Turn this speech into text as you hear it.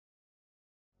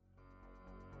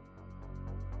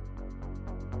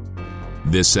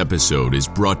This episode is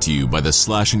brought to you by the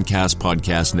Slash and Cast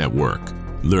Podcast Network.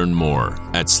 Learn more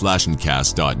at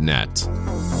slashandcast.net.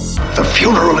 The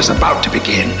funeral is about to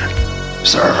begin,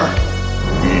 sir.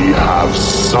 We have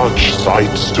such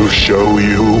sights to show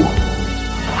you.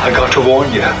 I got to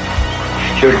warn you.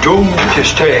 You're doomed to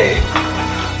stay.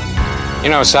 You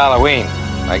know, it's Halloween.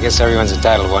 I guess everyone's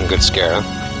entitled to one good scare, huh?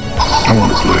 I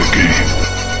want to play a game.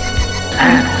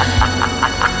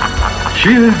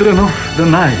 Children of the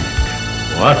night,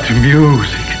 what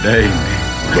music they make.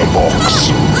 The box.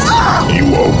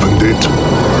 You opened it.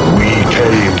 We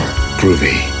came.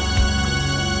 Groovy.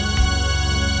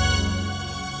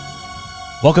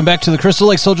 Welcome back to the Crystal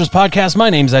Lake Soldiers podcast. My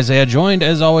name's Isaiah, joined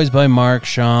as always by Mark,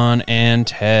 Sean, and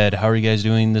Ted. How are you guys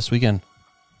doing this weekend?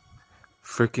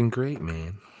 Freaking great,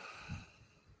 man.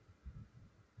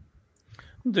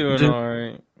 I'm doing all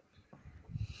right.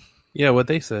 Yeah, what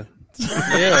they said.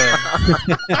 Yeah.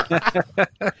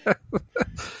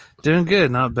 Doing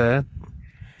good, not bad.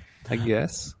 I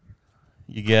guess.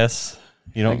 You guess?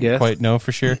 You don't guess. quite know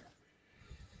for sure?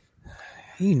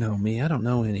 You know me. I don't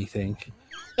know anything.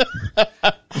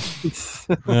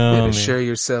 Oh, share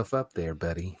yourself up there,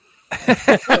 buddy.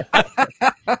 That's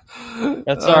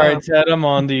all right, Ted. I'm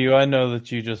on to you. I know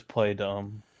that you just play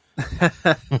dumb.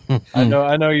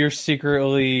 I know you're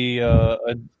secretly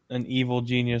an evil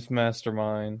genius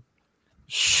mastermind.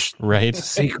 Shh. right?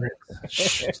 Secret.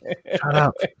 Shh. Shut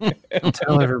up. Don't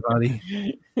tell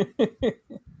everybody.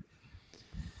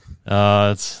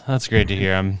 That's great to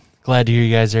hear. I'm glad to hear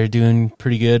you guys are doing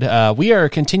pretty good. We are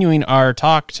continuing our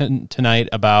talk tonight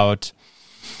about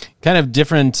kind of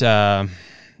different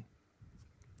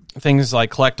things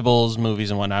like collectibles, movies,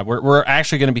 and whatnot. We're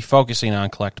actually going to be focusing on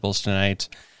collectibles tonight.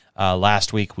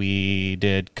 Last week we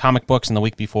did comic books, and the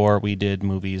week before we did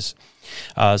movies.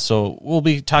 So we'll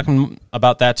be talking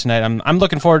about that tonight. I'm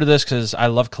looking forward to this because I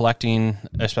love collecting,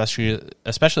 especially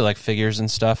like figures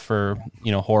and stuff for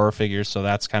horror figures. So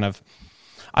that's kind of,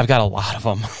 I've got a lot of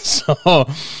them. So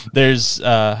there's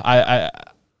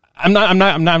I'm not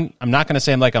going to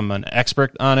say I'm an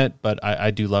expert on it, but I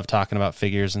do love talking about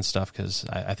figures and stuff because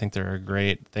I think they're a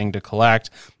great thing to collect.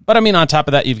 But I mean, on top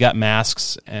of that, you've got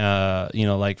masks.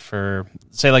 Like for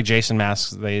say like Jason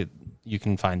masks, you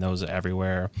can find those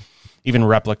everywhere. Even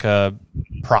replica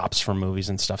props from movies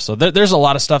and stuff. So there's a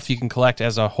lot of stuff you can collect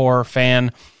as a horror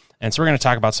fan, and so we're going to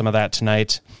talk about some of that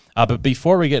tonight. But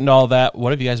before we get into all that, what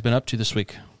have you guys been up to this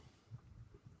week?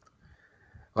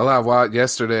 Well,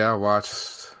 yesterday I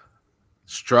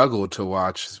struggled to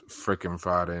watch frickin'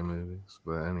 Friday movies,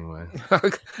 but anyway,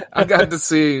 I got to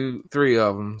see 3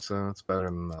 of them, so it's better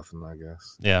than nothing, I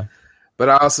guess. Yeah. But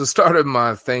I also started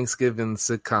my Thanksgiving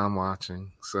sitcom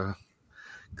watching, so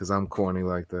because I'm corny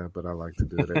like that, but I like to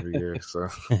do it every year. So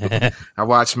I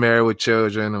watch Married with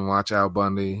Children and watch Al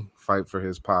Bundy fight for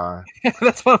his pie.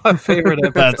 That's one of my favorite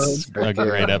episodes. That's a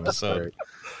great episode.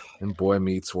 And Boy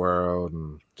Meets World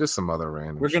and just some other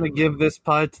random We're going to shit. give this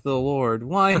pie to the Lord.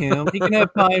 Why him? He can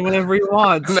have pie whenever he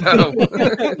wants. No.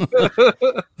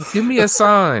 Give me a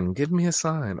sign. Give me a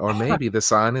sign. Or maybe the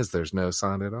sign is there's no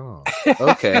sign at all.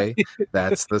 Okay,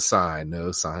 that's the sign.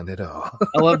 No sign at all.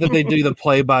 I love that they do the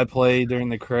play-by-play during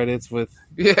the credits with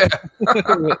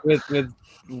with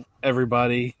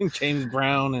everybody. James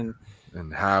Brown and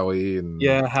Howie and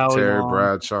Howie Terry Long.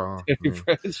 Bradshaw.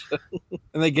 Bradshaw.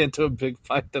 And they get into a big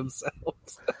fight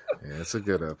themselves. Yeah, it's a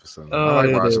good episode. Oh, I like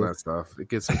it watching is. that stuff. It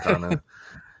gets me kind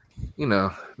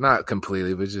of, not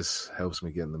completely, but just helps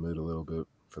me get in the mood a little bit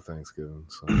for Thanksgiving.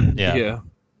 So. Yeah.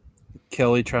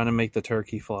 Kelly trying to make the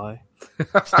turkey fly.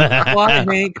 Fly,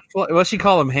 Hank. Fly. Well, she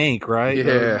called him Hank, right?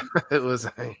 Yeah, it was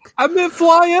Hank. I meant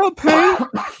fly up, Hank.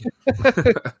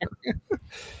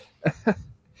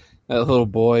 That little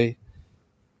boy.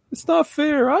 It's not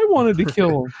fair. I wanted to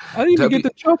kill him. I didn't even get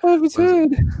to chop off his head.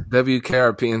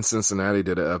 WKRP in Cincinnati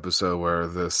did an episode where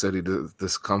the city,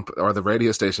 or the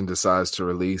radio station decides to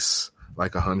release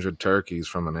like 100 turkeys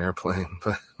from an airplane.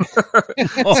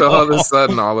 So all of a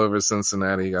sudden, all over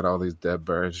Cincinnati, you got all these dead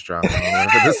birds dropping all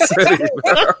over the city.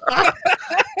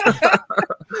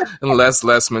 And Les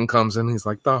Lessman comes in. He's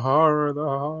like, the horror.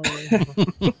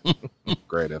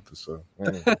 Great episode.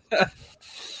 Anyway.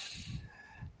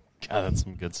 God, that's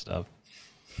some good stuff.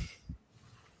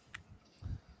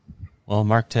 Well,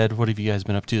 Mark, Ted, what have you guys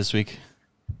been up to this week?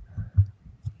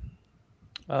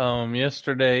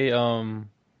 Yesterday, we're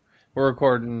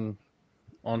recording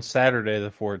on Saturday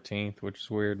the 14th, which is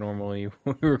weird. Normally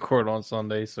we record on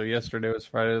Sunday, so yesterday was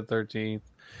Friday the 13th.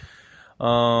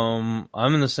 I'm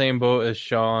in the same boat as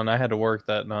Sean. I had to work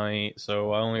that night,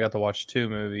 so I only got to watch 2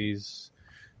 movies.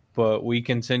 But we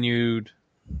continued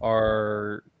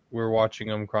our we were watching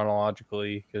them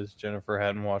chronologically because Jennifer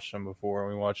hadn't watched them before.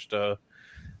 We watched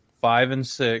 5 and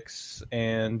 6,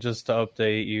 and just to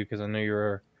update you because I knew you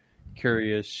were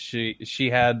curious, she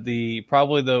had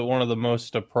probably one of the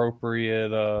most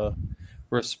appropriate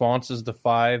responses to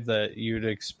 5 that you'd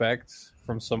expect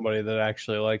from somebody that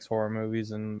actually likes horror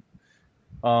movies and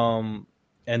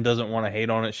doesn't want to hate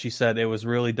on it. She said it was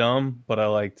really dumb, but I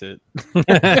liked it.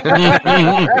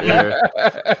 Yeah.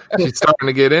 She's starting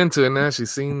to get into it now.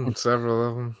 She's seen several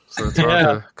of them, so it's hard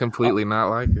to completely not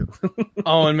like it.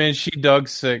 Oh, and man, she dug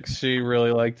 6. She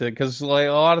really liked it because like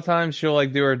a lot of times she'll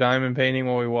like do her diamond painting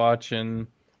while we watch, and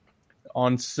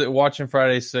watching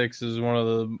Friday 6 is one of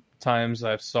the times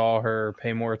I saw her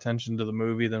pay more attention to the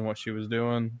movie than what she was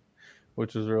doing,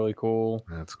 which was really cool.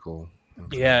 That's cool.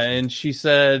 Yeah, and she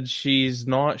said she's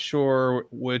not sure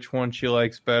which one she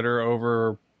likes better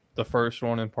over the first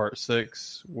one in part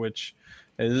 6, which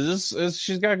is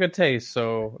she's got good taste,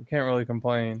 so I can't really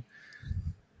complain.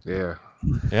 Yeah.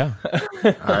 Yeah.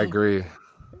 I agree.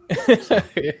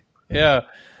 Yeah.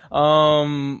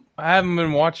 I haven't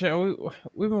been watching.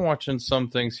 We've been watching some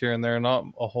things here and there, not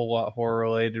a whole lot horror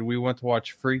related. We went to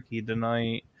watch Freaky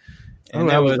tonight, and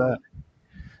how was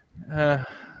that?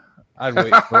 I'd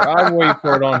wait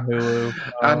for it on Hulu.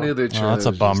 I knew that. That's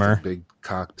a bummer. Big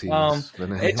cock tease.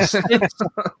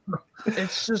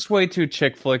 It's just way too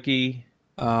chick flicky.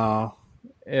 Oh,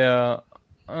 yeah.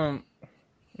 It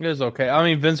was okay. I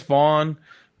mean, Vince Vaughn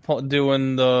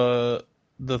doing the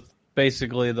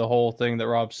basically the whole thing that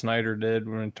Rob Schneider did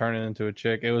when turning into a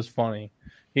chick. It was funny.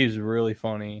 He was really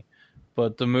funny,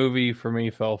 but the movie for me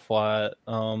fell flat.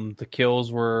 The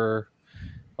kills were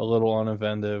a little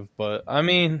uninventive, but I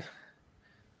mean,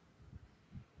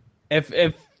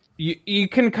 if you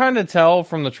can kind of tell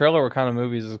from the trailer what kind of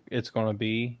movies it's going to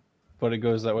be, but it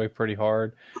goes that way pretty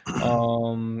hard.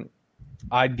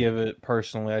 I'd give it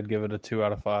a 2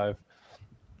 out of 5.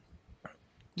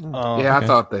 Yeah, I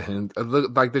thought the hint,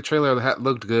 like the trailer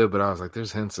looked good, but I was like,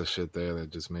 "There's hints of shit there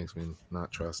that just makes me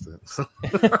not trust it."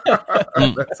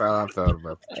 That's how I felt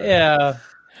about the trailer. Yeah,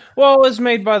 well, it was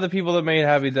made by the people that made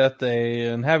Happy Death Day,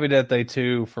 and Happy Death Day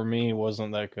 2 for me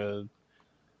wasn't that good.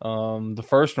 The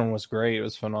first one was great; it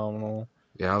was phenomenal.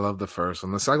 Yeah, I love the first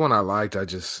one. The second one I liked.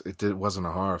 It wasn't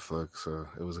a horror flick, so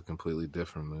it was a completely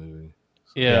different movie.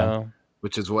 So, yeah.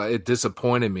 Which is why it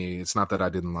disappointed me. It's not that I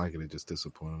didn't like it; it just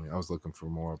disappointed me. I was looking for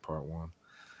more of part 1,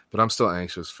 but I'm still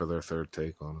anxious for their third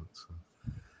take on it. So.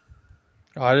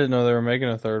 Oh, I didn't know they were making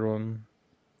a third one.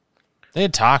 They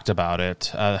had talked about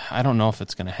it. I don't know if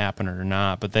it's going to happen or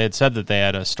not, but they had said that they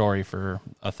had a story for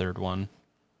a third one.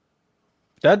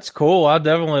 That's cool. I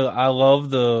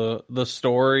love the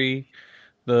story,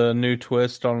 the new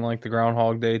twist on like the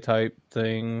Groundhog Day type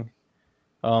thing.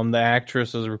 The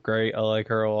actress is great. I like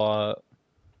her a lot.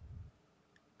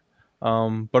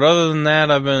 But other than that,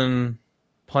 I've been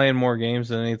playing more games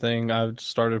than anything. I've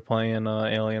started playing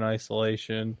Alien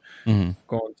Isolation. Mm-hmm.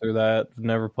 Going through that. I've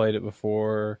never played it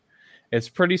before. It's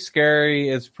pretty scary.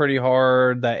 It's pretty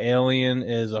hard. That alien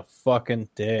is a fucking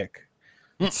dick.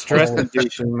 stress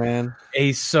inducing, man.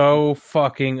 He's so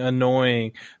fucking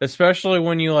annoying. Especially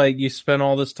when you spend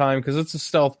all this time, because it's a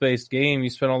stealth-based game, you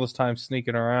spend all this time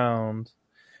sneaking around,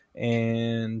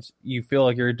 and you feel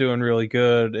like you're doing really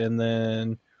good, and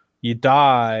then you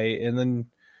die, and then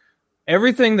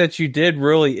everything that you did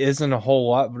really isn't a whole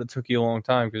lot, but it took you a long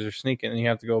time because you're sneaking and you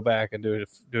have to go back and do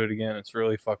it again. It's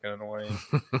really fucking annoying.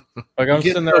 Like I'm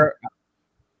sitting there.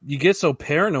 You get so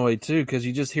paranoid too because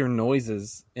you just hear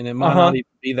noises and it might not even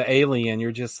be the alien.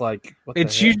 You're just like, what the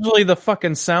it's heck? usually the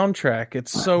fucking soundtrack.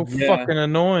 It's so fucking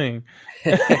annoying.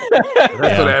 That's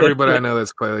what everybody I know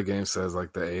that's played the game says.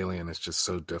 Like the alien is just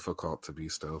so difficult to be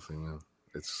stealthy. Man.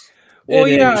 It's a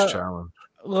huge challenge.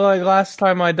 Like last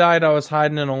time I died, I was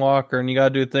hiding in a locker, and you got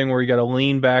to do a thing where you got to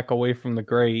lean back away from the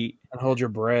grate and hold your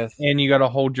breath, and you got to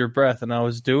hold your breath. And I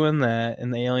was doing that,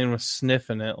 and the alien was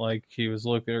sniffing it like she was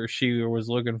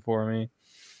looking for me.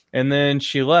 And then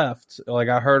she left. Like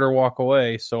I heard her walk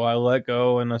away, so I let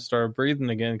go and I started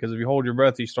breathing again. Because if you hold your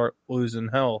breath, you start losing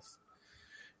health.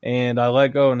 And I let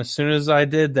go, and as soon as I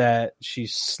did that, she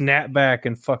snapped back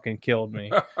and fucking killed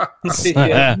me.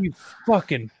 You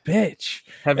fucking bitch!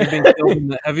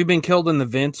 Have you been killed in the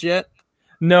vents yet?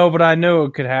 No, but I know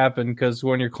it could happen because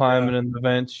when you're climbing in the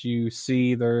vents, you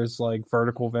see there's like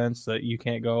vertical vents that you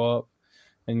can't go up,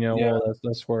 and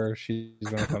that's where she's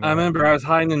gonna come. I remember I was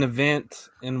hiding in a vent,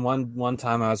 and one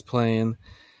time I was playing.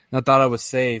 And I thought I was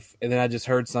safe, and then I just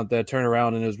heard something. I turned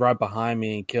around, and it was right behind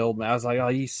me and killed me. I was like, "Oh,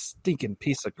 you stinking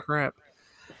piece of crap!"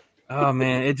 Oh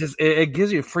man, it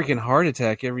gives you a freaking heart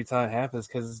attack every time it happens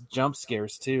because it's jump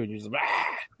scares too, and you're just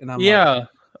and I'm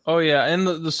Oh yeah, and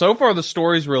the so far the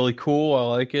story's really cool.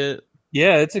 I like it.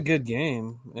 Yeah, it's a good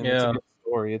game. And it's a good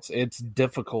story. It's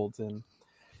difficult, and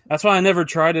that's why I never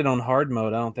tried it on hard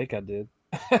mode. I don't think I did.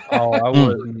 Oh, I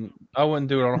wouldn't. I wouldn't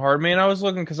do it on hard. Man, I was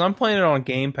looking because I'm playing it on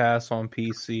Game Pass on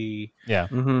PC. Yeah.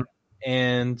 Mm-hmm.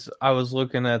 And I was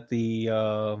looking at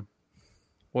the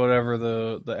whatever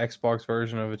the Xbox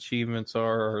version of achievements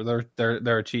are, or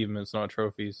they're achievements, not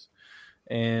trophies.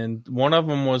 And one of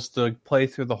them was to play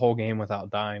through the whole game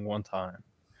without dying one time.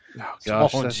 Oh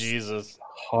gosh, Oh that's Jesus!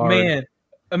 hard. Man,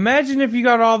 imagine if you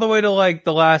got all the way to like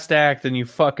the last act and you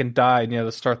fucking died and you had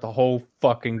to start the whole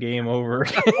fucking game over.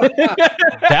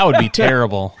 That would be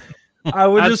terrible. I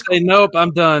would I'd just say nope.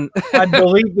 I'm done. I'd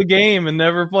delete the game and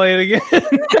never play it again.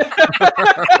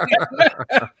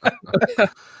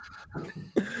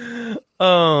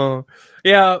 Oh,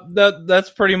 yeah, that's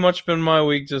pretty much been my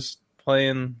week, just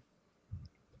playing,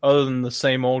 other than the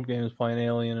same old games, playing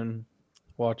Alien and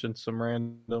watching some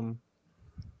random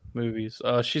movies.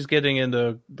 She's getting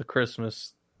into the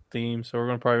Christmas theme, so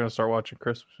we're probably gonna start watching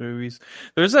Christmas movies.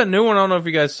 There's that new one, I don't know if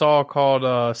you guys saw,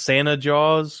 called Santa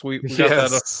Jaws. We got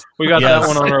that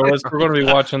one on our list. We're gonna be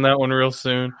watching that one real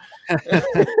soon.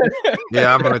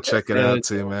 Yeah, I'm gonna check it out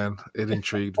too, man. It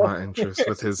intrigued my interest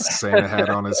with his Santa hat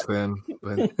on his fin.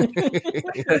 But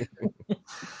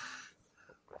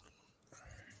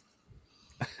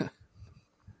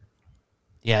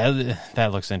Yeah,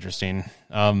 that looks interesting.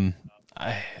 That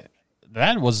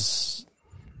was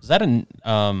that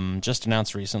just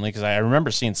announced recently? Because I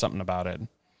remember seeing something about it,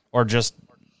 or just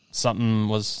something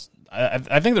was.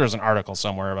 I think there was an article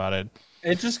somewhere about it.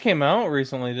 It just came out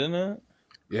recently, didn't it?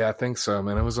 yeah, I think so,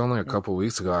 man. It was only a couple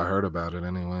weeks ago I heard about it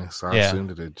anyway, so I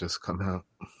assumed it had just come out.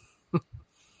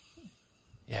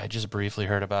 Yeah, I just briefly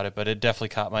heard about it, but it definitely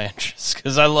caught my interest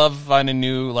because I love finding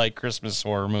new like Christmas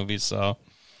horror movies. So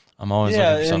I'm always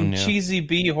looking for something new. Cheesy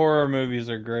B horror movies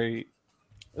are great,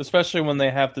 especially when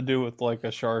they have to do with like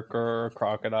a shark or a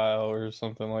crocodile or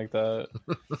something like that.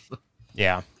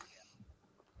 Yeah.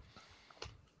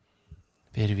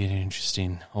 Very, very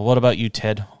interesting. Well, what about you,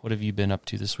 Ted? What have you been up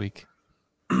to this week?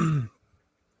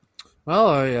 Well,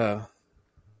 I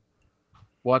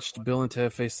watched Bill and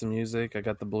Ted Face the Music. I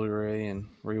got the Blu-ray and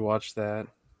rewatched that.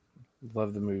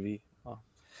 Love the movie.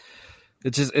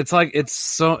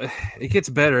 It gets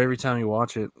better every time you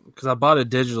watch it, because I bought it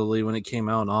digitally when it came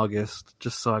out in August,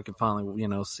 just so I could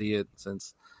finally, see it,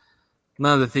 since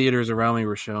none of the theaters around me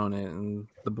were showing it, and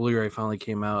the Blu-ray finally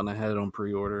came out and I had it on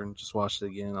pre-order and just watched it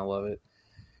again. I love it.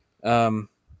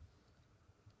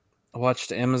 I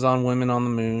watched Amazon Women on the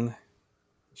Moon,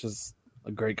 which is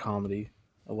a great comedy.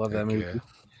 I love that movie. Yeah.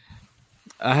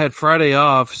 I had Friday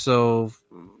off,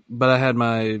 but I had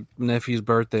my nephew's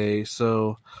birthday,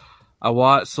 so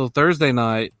Thursday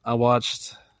night I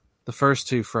watched the first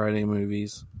two Friday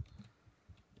movies,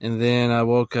 and then I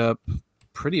woke up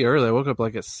pretty early. I woke up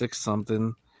like at 6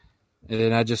 something, and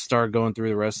then I just started going through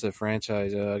the rest of the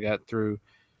franchise. I got through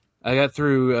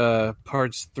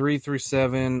parts 3 through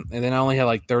 7, and then I only had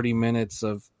like 30 minutes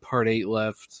of part 8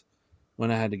 left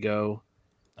when I had to go.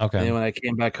 Okay. And then when I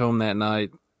came back home that night,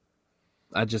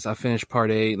 I finished part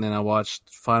 8, and then I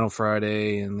watched Final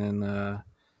Friday, and then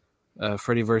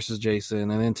Freddy vs.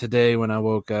 Jason, and then today when I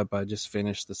woke up, I just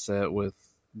finished the set with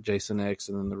Jason X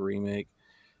and then the remake.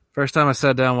 First time I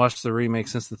sat down and watched the remake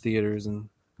since the theaters, and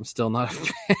I'm still not a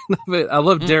fan of it. I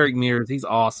love Derek Mears; he's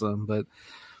awesome, but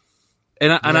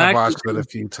I watched it a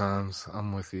few times.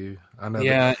 I'm with you. I know.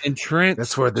 Yeah, and Trent.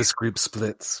 That's where this group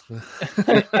splits.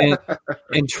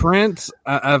 and Trent,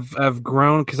 I've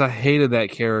grown, because I hated that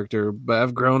character, but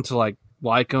I've grown to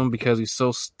like him because he's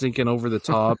so stinking over the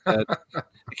top that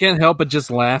I can't help but just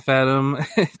laugh at him,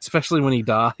 especially when he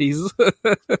dies.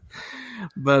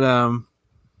 But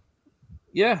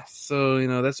yeah.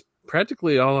 So that's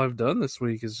practically all I've done this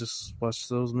week, is just watch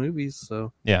those movies.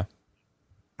 So yeah.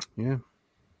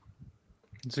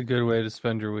 It's a good way to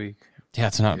spend your week. Yeah,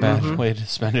 it's not a bad way to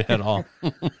spend it at all.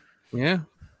 Yeah.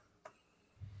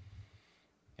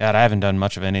 God, I haven't done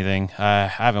much of anything. I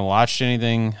haven't watched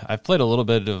anything. I've played a little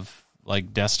bit of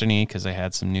like Destiny because I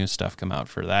had some new stuff come out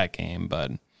for that game, but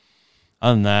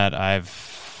other than that, I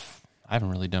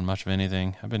haven't really done much of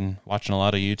anything. I've been watching a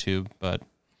lot of YouTube, but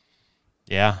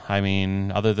yeah, I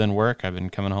mean, other than work, I've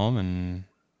been coming home and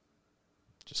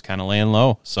just kind of laying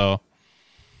low. So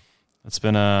it's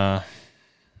been a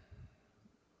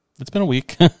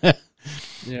week.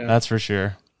 Yeah, that's for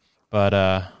sure.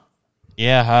 But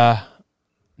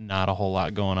not a whole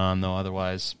lot going on though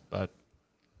otherwise, but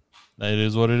it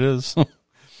is what it is.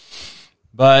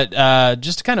 But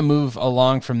just to kind of move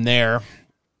along from there,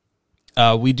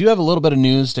 we do have a little bit of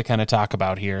news to kind of talk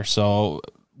about here. So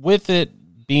with it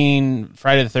being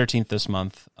Friday the 13th this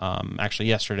month, actually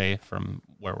yesterday from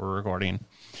where we're recording,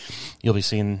 you'll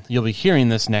be hearing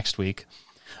this next week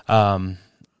on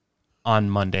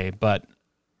Monday. But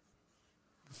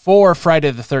for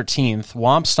Friday the 13th,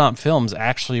 Womp Stomp Films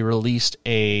actually released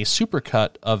a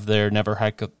supercut of their Never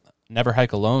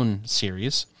Hike Alone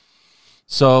series.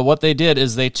 So what they did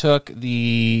is they took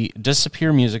the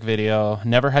Disappear music video,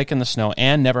 Never Hike in the Snow,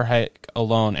 and Never Hike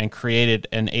Alone, and created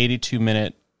an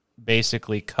 82-minute,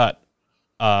 basically cut,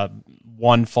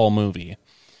 one full movie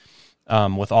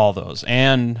with all those.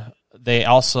 And they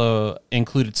also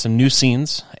included some new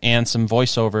scenes and some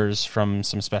voiceovers from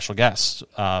some special guests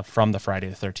from the Friday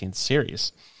the 13th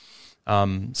series.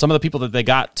 Some of the people that they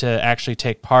got to actually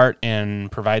take part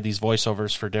and provide these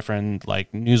voiceovers for different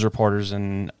like news reporters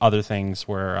and other things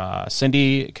were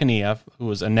Cindy Kania, who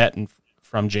was Annette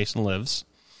from Jason Lives.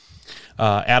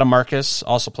 Adam Marcus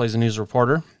also plays a news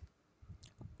reporter.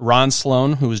 Ron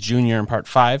Sloan, who was Junior in Part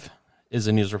 5, is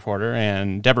a news reporter.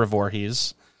 And Deborah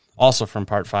Voorhees, also from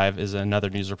Part 5, is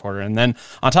another news reporter. And then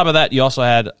on top of that, you also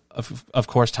had, of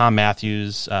course, Tom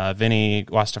Matthews, Vinny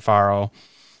Guastafaro,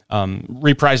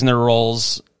 reprising their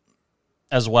roles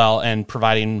as well and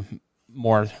providing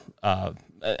more, and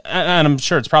I'm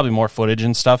sure it's probably more footage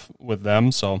and stuff with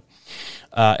them. So,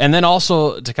 and then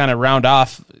also to kind of round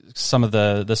off some of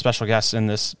the special guests in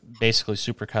this basically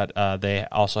supercut, they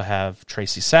also have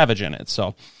Tracy Savage in it.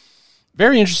 So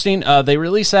very interesting. They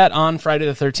release that on Friday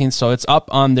the 13th, so it's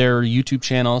up on their YouTube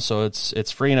channel. So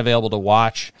it's free and available to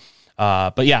watch.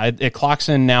 But yeah, it clocks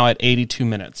in now at 82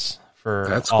 minutes.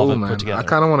 That's cool, man. I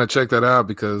kind of want to check that out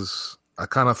because I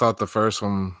kind of thought the first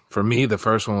one was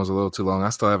a little too long. I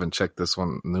still haven't checked this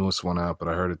newest one out, but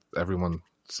I heard everyone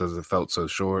says it felt so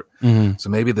short. Mm-hmm. So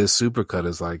maybe this supercut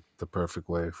is like the perfect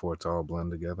way for it to all blend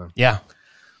together. Yeah.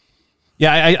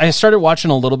 Yeah, I started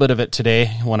watching a little bit of it today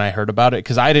when I heard about it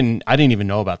because I didn't even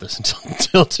know about this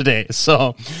until today.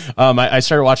 So I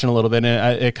started watching a little bit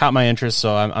and it caught my interest.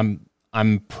 So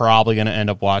I'm probably going to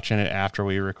end up watching it after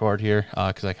we record here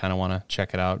because I kind of want to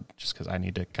check it out just because I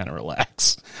need to kind of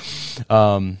relax.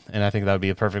 And I think that would be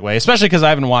a perfect way, especially because I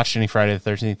haven't watched any Friday the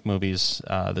 13th movies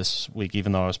this week,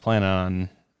 even though I was planning on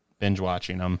binge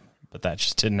watching them, but that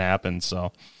just didn't happen.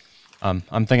 So I'm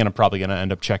thinking I'm probably going to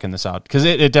end up checking this out because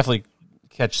it definitely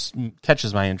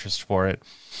catches my interest for it.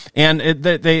 And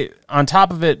they on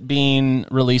top of it being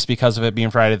released because of it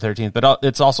being Friday the 13th, but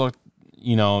it's also,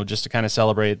 just to kind of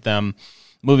celebrate them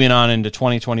moving on into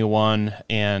 2021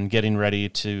 and getting ready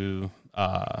to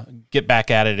get back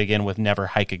at it again with Never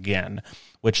Hike Again,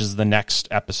 which is the next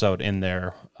episode in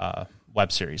their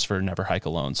web series for Never Hike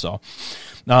Alone. So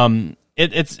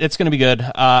it's going to be good.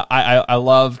 I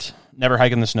loved Never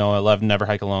Hike in the Snow. I loved Never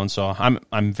Hike Alone. So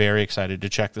I'm very excited to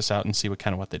check this out and see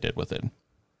what they did with it.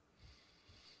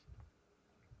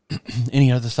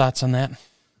 Any other thoughts on that?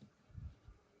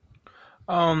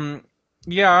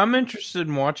 Yeah, I'm interested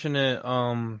in watching it.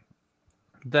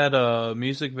 That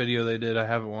music video they did, I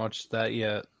haven't watched that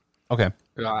yet. Okay.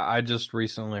 I just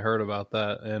recently heard about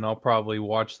that, and I'll probably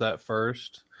watch that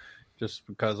first, just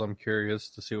because I'm curious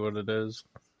to see what it is.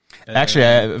 And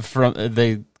actually,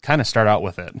 they kind of start out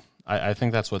with it. I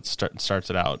think that's what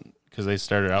starts it out because they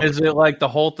started out. Is it like the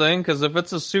whole thing? Because if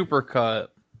it's a supercut,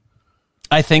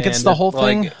 I think it's the whole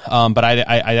thing. But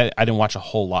I didn't watch a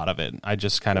whole lot of it. I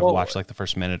just kind of watched like the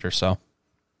first minute or so.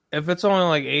 If it's only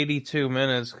like 82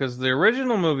 minutes, because the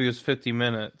original movie was 50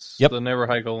 minutes, yep. The Never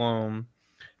Hike Alone,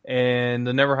 and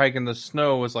the Never Hike in the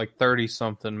Snow was like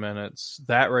 30-something minutes.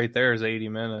 That right there is 80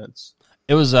 minutes.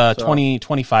 It was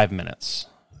 25 minutes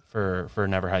for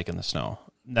Never Hike in the Snow.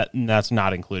 That's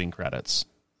not including credits.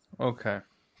 Okay.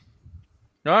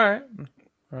 All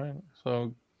right.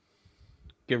 So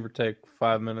give or take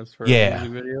 5 minutes for a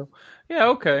music video. Yeah,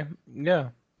 okay.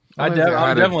 Yeah. I'm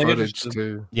definitely interested.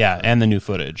 Too. Yeah, and the new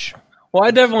footage. Well,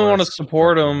 I definitely want to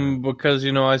support him because,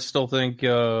 I still think,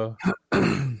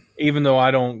 even though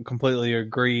I don't completely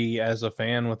agree as a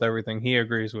fan with everything he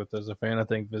agrees with as a fan, I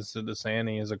think Vincent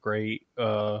DeSanti is a great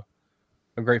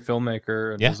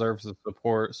filmmaker and deserves the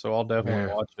support. So I'll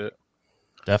definitely watch it.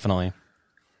 Definitely.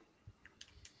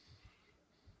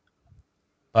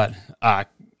 But kind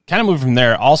of moving from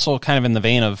there, also kind of in the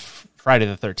vein of Friday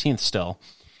the 13th still,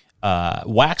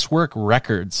 Waxwork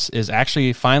Records is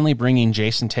actually finally bringing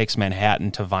Jason Takes Manhattan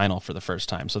to vinyl for the first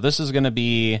time. So this is going to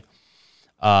be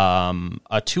a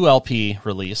 2LP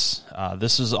release.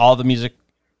 This is all the music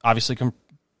obviously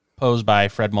composed by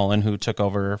Fred Mullen, who took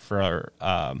over for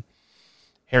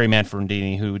Harry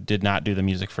Manfredini, who did not do the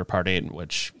music for Part 8,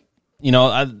 which,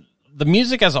 the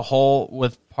music as a whole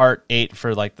with Part 8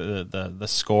 for like the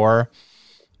score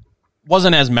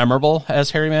wasn't as memorable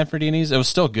as Harry Manfredini's. It was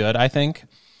still good, I think.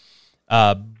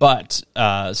 But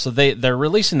so they're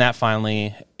releasing that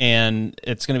finally, and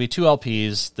it's going to be 2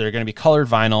 LPs. They're going to be colored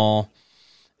vinyl.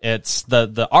 It's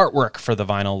the artwork for the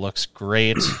vinyl looks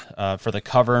great for the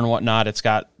cover and whatnot. It's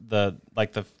got the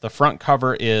front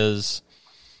cover is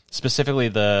specifically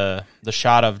the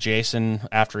shot of Jason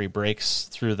after he breaks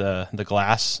through the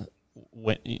glass,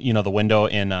 the window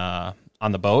in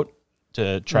on the boat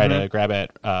to try to grab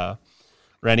at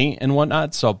Rennie and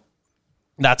whatnot. So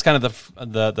that's kind of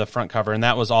the front cover, and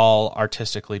that was all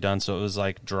artistically done. So it was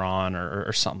like drawn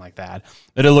or something like that.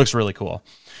 But it looks really cool.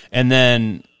 And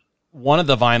then one of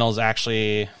the vinyls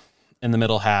actually in the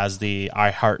middle has the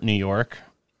I Heart New York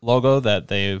logo that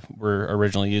they were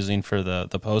originally using for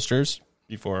the posters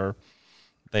before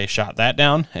they shot that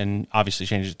down, and obviously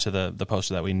changed it to the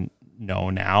poster that we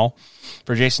know now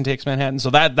for Jason Takes Manhattan.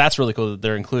 So that's really cool that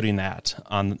they're including that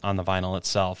on the vinyl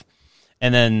itself.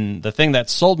 And then the thing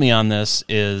that sold me on this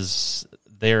is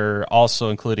they're also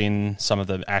including some of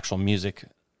the actual music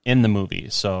in the movie.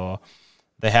 So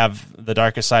they have The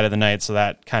Darkest Side of the Night, so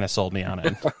that kind of sold me on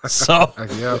it. So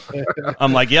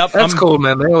I'm like, yep. That's cool,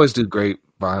 man. They always do great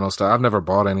vinyl stuff. I've never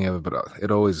bought any of it, but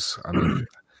it always,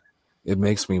 it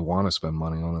makes me want to spend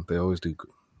money on it. They always do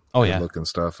looking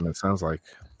stuff, and it sounds like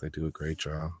they do a great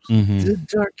job. Mm-hmm. The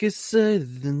darkest side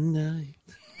of the night.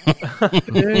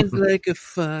 There's like a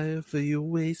fire for your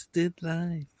wasted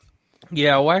life.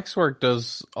 Yeah, Waxwork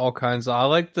does all kinds of. I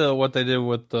like what they did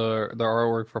with the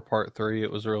artwork for part 3. It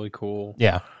was really cool.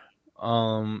 Yeah.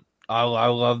 I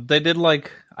love. They did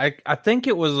like I think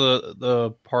it was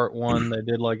the part 1. They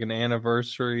did like an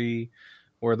anniversary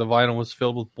where the vinyl was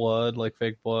filled with blood, like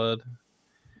fake blood.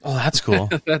 Oh, that's cool.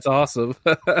 That's awesome.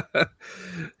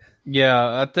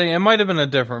 Yeah, I think it might have been a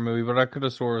different movie, but I could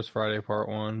have swore it was Friday Part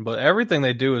 1. But everything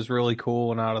they do is really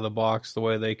cool and out of the box. The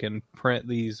way they can print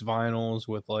these vinyls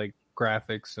with like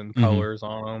graphics and colors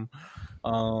on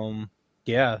them.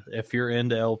 Yeah, if you're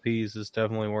into LPs, it's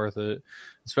definitely worth it.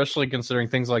 Especially considering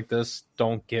things like this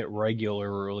don't get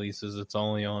regular releases. It's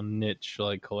only on niche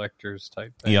like collectors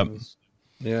type things.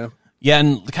 Yep. Yeah,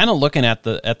 and kind of looking at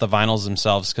the vinyls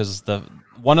themselves, because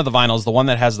one of the vinyls, the one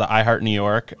that has the I Heart New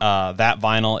York, that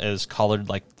vinyl is colored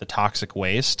like the toxic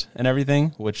waste and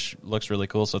everything, which looks really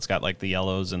cool. So it's got like the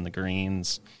yellows and the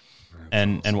greens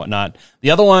and whatnot.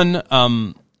 The other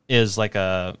one is like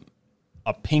a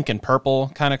pink and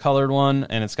purple kind of colored one,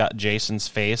 and it's got Jason's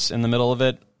face in the middle of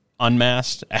it,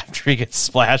 unmasked after he gets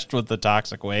splashed with the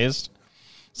toxic waste.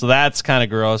 So that's kind of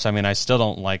gross. I mean, I still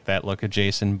don't like that look of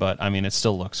Jason, but I mean, it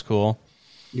still looks cool.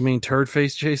 You mean turd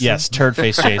face Jason? Yes, turd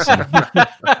face Jason.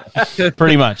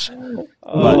 Pretty much.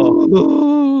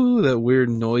 Oh, that weird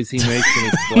noise he makes when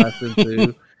he's blasting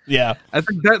through. Yeah. I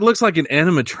think that looks like an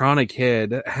animatronic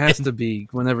head. It has to be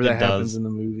whenever that happens in the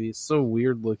movie. It's so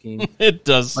weird looking. It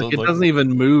does. Like, it doesn't even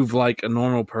move like a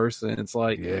normal person. It's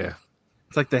like,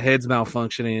 it's like the head's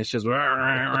malfunctioning. It's just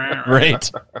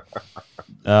right.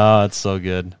 Oh, it's so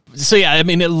good. So yeah, I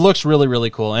mean, it looks really, really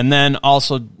cool. And then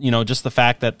also, just the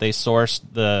fact that they sourced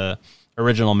the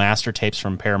original master tapes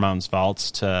from Paramount's vaults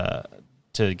to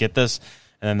get this,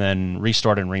 and then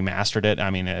restored and remastered it. I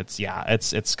mean,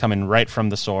 it's coming right from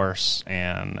the source,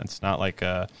 and it's not like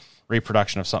a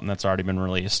reproduction of something that's already been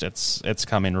released. It's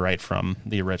coming right from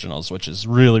the originals, which is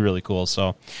really, really cool.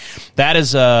 So that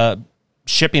is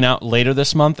shipping out later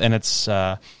this month, and it's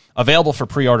available for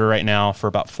pre-order right now for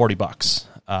about $40.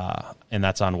 And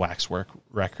that's on Waxwork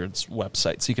Records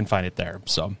website, so you can find it there.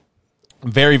 So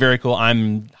very, very cool.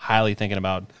 I'm highly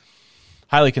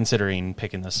considering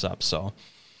picking this up. So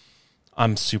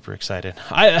I'm super excited.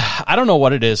 I don't know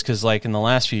what it is, because like in the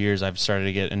last few years I've started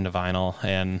to get into vinyl,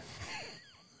 and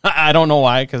I don't know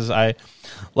why, because I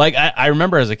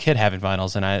remember as a kid having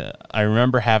vinyls, and I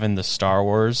remember having the Star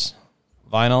Wars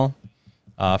vinyl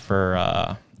for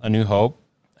A New Hope,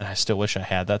 and I still wish I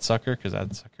had that sucker, because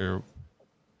that sucker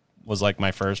was like my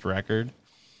first record,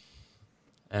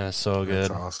 and it's so good.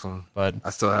 That's awesome. But I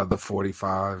still have the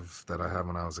 45 that I had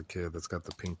when I was a kid. That's got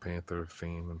the Pink Panther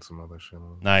theme and some other shit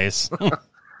on it. Nice.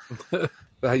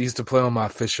 I used to play on my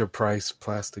Fisher Price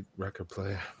plastic record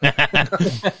player.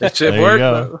 That shit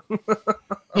worked.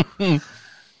 Though.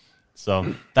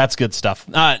 So that's good stuff.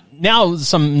 Now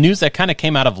some news that kind of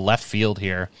came out of left field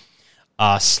here.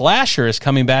 Slasher is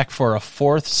coming back for a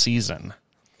 4th season.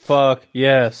 Fuck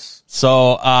yes.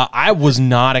 So I was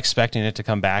not expecting it to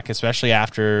come back, especially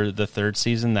after the 3rd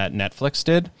season that Netflix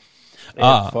did.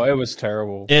 It was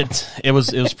terrible. It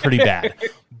was pretty bad,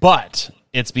 but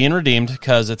it's being redeemed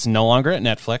because it's no longer at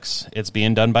Netflix. It's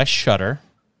being done by Shudder.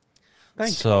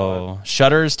 So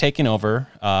Shudder is taking over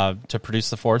to produce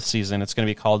the 4th season. It's going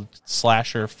to be called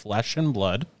Slasher Flesh and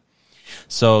Blood.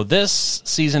 So this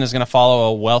season is going to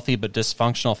follow a wealthy but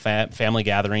dysfunctional family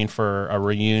gathering for a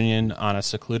reunion on a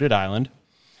secluded island.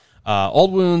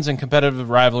 Old wounds and competitive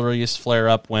rivalries flare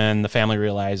up when the family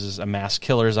realizes a mass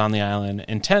killer is on the island,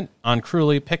 intent on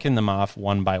cruelly picking them off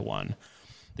one by one.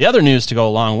 The other news to go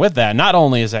along with that, not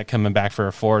only is that coming back for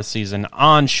a 4th season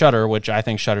on Shudder, which I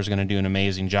think Shudder's going to do an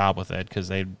amazing job with it because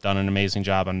they've done an amazing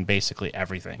job on basically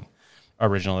everything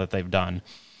original that they've done.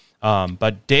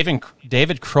 But David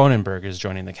Cronenberg is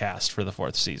joining the cast for the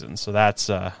 4th season, so that's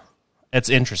it's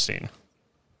interesting.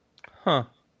 Huh,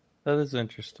 that is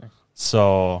interesting.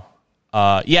 So,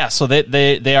 so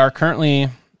they are currently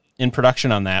in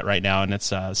production on that right now, and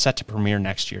it's set to premiere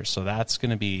next year. So that's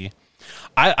going to be.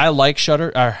 I like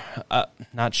Shudder,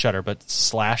 not Shudder, but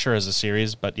Slasher as a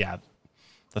series. But yeah,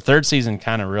 the 3rd season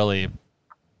kind of really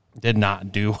did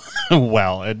not do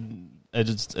well. It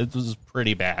was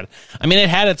pretty bad. I mean, it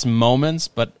had its moments,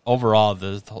 but overall,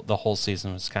 the whole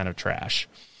season was kind of trash.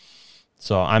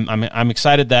 So I'm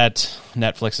excited that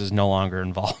Netflix is no longer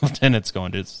involved, and it's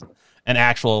going to an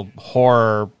actual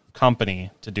horror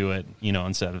company to do it,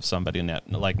 instead of somebody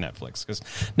like Netflix, because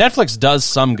Netflix does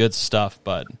some good stuff,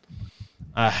 but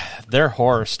their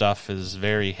horror stuff is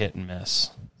very hit and miss,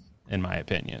 in my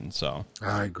opinion. So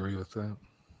I agree with that.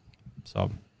 So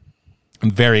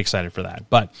I'm very excited for that.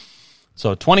 But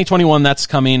so 2021, that's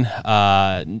coming.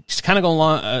 Just kind of go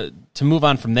along to move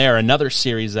on from there. Another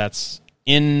series that's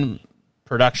in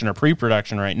production or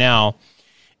pre-production right now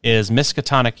is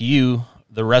Miskatonic U,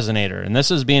 The Resonator, and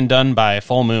this is being done by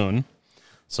Full Moon.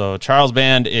 So Charles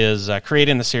Band is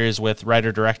creating the series with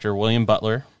writer-director William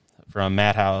Butler from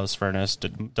Madhouse, Furnace,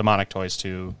 Demonic Toys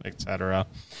 2, etc.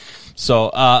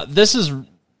 So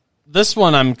this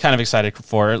one I'm kind of excited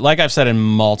for. Like I've said in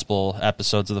multiple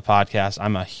episodes of the podcast,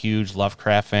 I'm a huge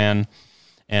Lovecraft fan,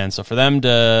 and so for them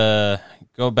to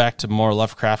go back to more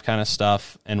Lovecraft kind of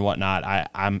stuff and whatnot,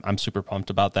 I'm super pumped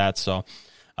about that. So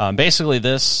basically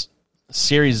this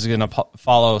series is going to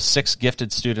follow 6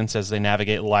 gifted students as they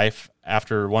navigate life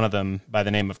after one of them, by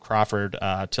the name of Crawford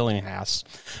Tillinghast,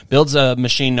 builds a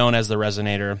machine known as the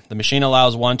Resonator. The machine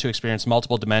allows one to experience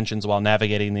multiple dimensions while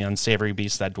navigating the unsavory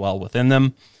beasts that dwell within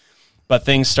them. But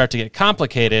things start to get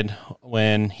complicated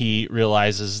when he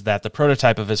realizes that the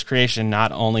prototype of his creation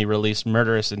not only released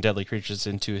murderous and deadly creatures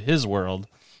into his world,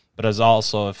 but has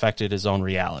also affected his own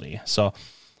reality. So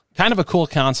kind of a cool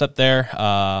concept there.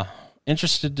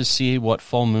 Interested to see what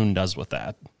Full Moon does with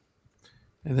that.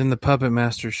 And then the Puppet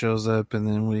Master shows up, and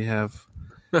then we have...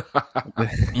 and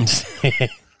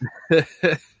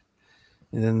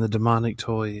then the Demonic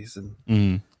Toys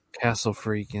and Castle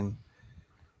Freak, and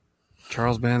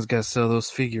Charles Band's got to sell those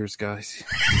figures, guys.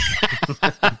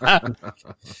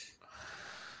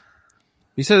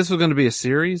 You said this was going to be a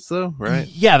series, though, right?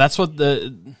 Yeah, that's what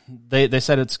they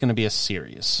said. It's going to be a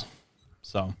series.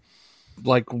 So,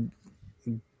 like,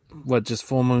 what? Just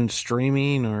Full Moon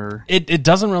streaming, or it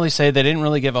doesn't really say. They didn't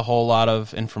really give a whole lot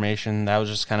of information. That was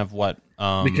just kind of what.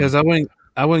 Because I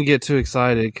wouldn't get too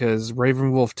excited because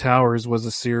Ravenwolf Towers was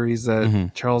a series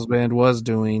that Charles Band was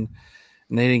doing,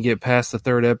 and they didn't get past the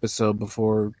 3rd episode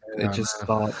before it just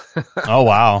stopped. Oh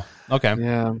wow! Okay,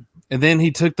 yeah. And then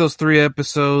he took those 3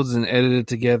 episodes and edited it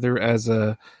together as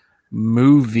a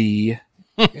movie.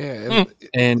 Yeah,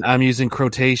 and I'm using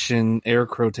air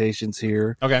quotations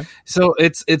here. Okay. So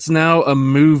it's now a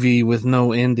movie with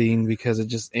no ending because it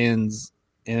just ends.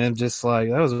 And I'm just like,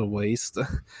 that was a waste.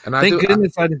 And Thank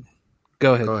goodness I did.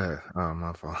 Go ahead. Go ahead. Oh,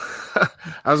 my fault.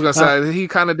 I was going to say, he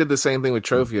kind of did the same thing with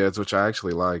Trophy Heads, which I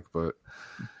actually like, but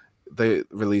they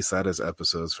released that as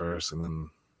episodes first and then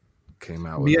came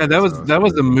out with that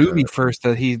was the movie first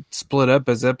that he split up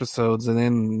as episodes, and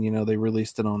then they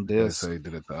released it on disc. So he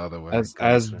did it the other way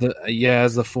as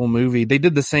the full movie. They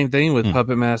did the same thing with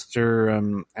Puppet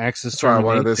Master Axis. That's why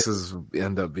one of this is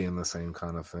end up being the same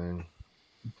kind of thing.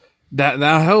 That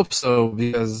helps though,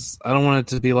 because I don't want it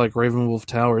to be like Ravenwolf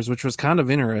Towers, which was kind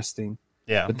of interesting.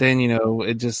 Yeah, but then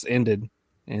it just ended.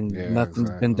 And nothing's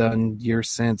been done years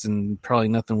since, and probably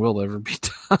nothing will ever be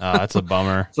done. That's a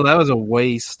bummer. So that was a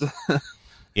waste.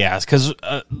 Yeah, because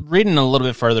reading a little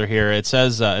bit further here, it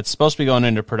says it's supposed to be going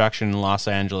into production in Los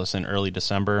Angeles in early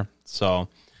December. So,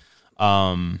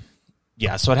 so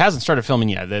it hasn't started filming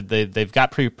yet. They've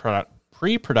got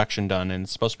pre-production done, and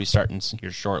it's supposed to be starting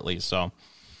here shortly. So,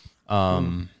 I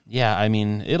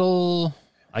mean,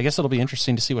 I guess it'll be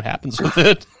interesting to see what happens with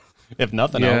it, if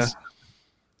nothing else.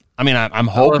 I mean, I'm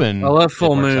hoping. I love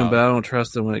Full Moon, but I don't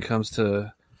trust it when it comes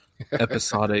to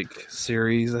episodic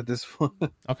series at this point.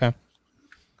 Okay.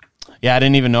 Yeah, I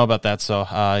didn't even know about that. So,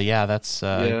 that's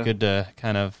good to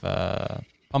kind of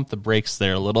pump the brakes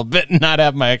there a little bit and not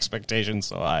have my expectations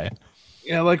so high.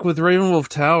 Yeah, like with Ravenwolf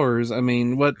Towers, I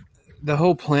mean, what the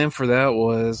whole plan for that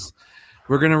was,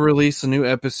 we're going to release a new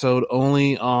episode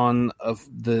only on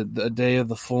the day of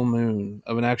the full moon,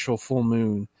 of an actual full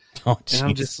moon. Oh,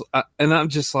 and I'm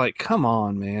just like, come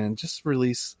on, man, just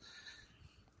release.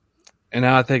 And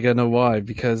now I think I know why,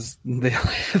 because they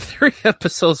only had 3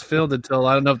 episodes filmed until,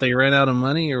 I don't know if they ran out of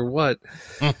money or what.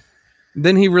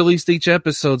 Then he released each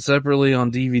episode separately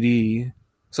on DVD.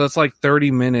 So it's like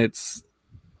 30 minutes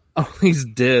on these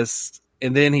discs.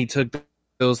 And then he took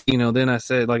those, then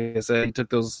he took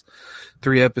those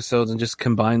 3 episodes and just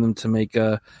combined them to make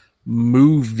a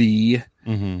movie.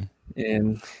 Mm-hmm.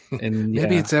 And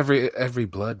maybe it's every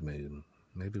blood moon.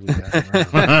 Maybe we got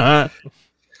it right.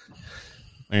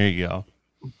 There you go.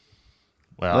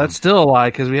 Well, that's still a lie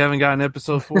because we haven't gotten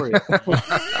episode 4 yet.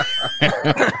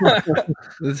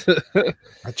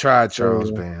 I tried,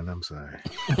 Charles Band. I'm sorry.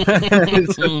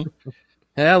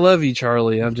 Hey, I love you,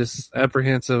 Charlie. I'm just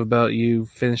apprehensive about you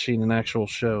finishing an actual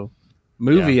show.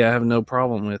 Movie, I have no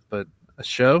problem with, but a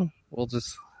show, we'll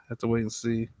just have to wait and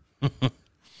see.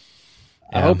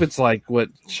 I hope it's like what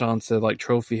Sean said, like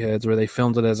Trophy Heads, where they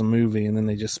filmed it as a movie and then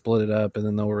they just split it up and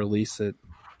then they'll release it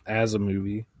as a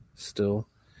movie still.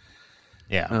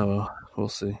 Yeah. Oh, well, we'll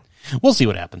see. We'll see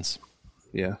what happens.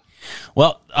 Yeah.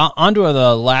 Well, on to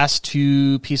the last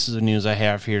 2 pieces of news I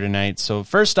have here tonight. So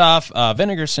first off,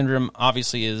 Vinegar Syndrome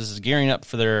obviously is gearing up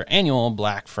for their annual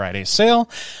Black Friday sale,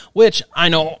 which I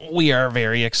know we are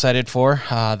very excited for.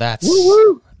 That's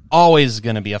always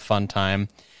going to be a fun time,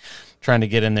 trying to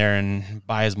get in there and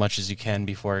buy as much as you can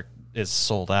before it is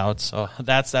sold out. So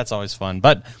that's always fun.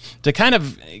 But to kind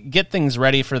of get things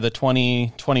ready for the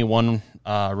 2021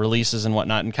 releases and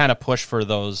whatnot, and kind of push for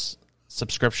those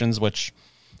subscriptions, which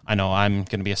I know I'm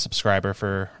going to be a subscriber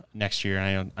for next year,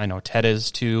 and I know Ted is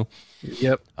too.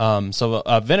 Yep. So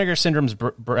Vinegar Syndrome's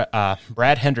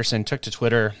Brad Henderson took to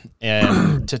Twitter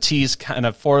and to tease kind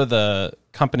of for the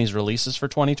company's releases for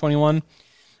 2021.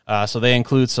 So they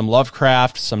include some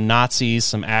Lovecraft, some Nazis,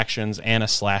 some actions, and a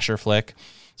slasher flick.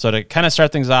 So to kind of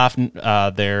start things off,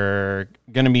 they're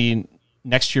going to be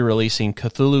next year releasing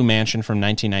Cthulhu Mansion from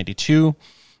 1992.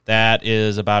 That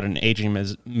is about an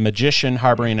aging magician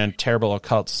harboring a terrible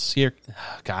occult secret.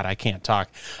 God, I can't talk.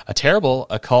 A terrible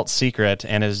occult secret,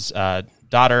 and his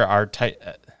daughter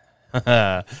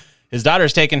his daughter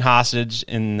is taken hostage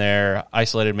in their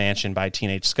isolated mansion by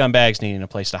teenage scumbags needing a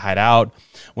place to hide out.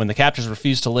 When the captors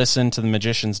refuse to listen to the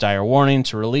magician's dire warning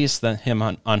to release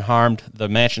him unharmed, the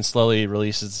mansion slowly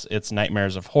releases its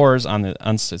nightmares of horrors on the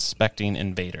unsuspecting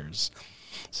invaders.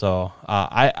 So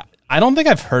I don't think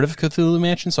I've heard of Cthulhu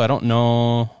Mansion, so I don't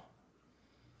know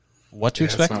what to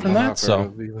expect from that.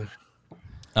 So,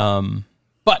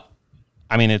 but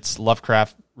I mean, it's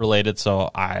Lovecraft related,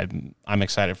 so I'm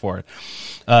excited for it.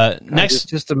 Next, it's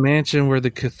just a mansion where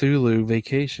the Cthulhu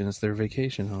vacation. It's their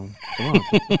vacation home. Come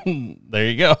on. There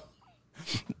you go.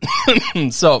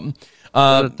 So,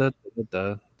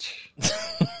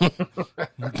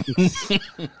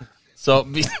 so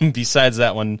besides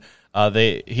that one,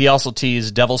 he also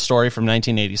teased Devil's Story from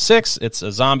 1986. It's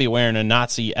a zombie wearing a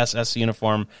Nazi SS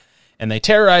uniform, and they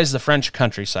terrorize the French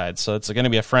countryside. So it's going to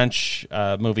be a French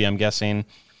movie, I'm guessing,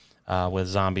 with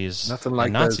zombies. Nothing like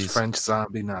and those Nazis. French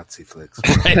zombie Nazi flicks.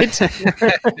 Right?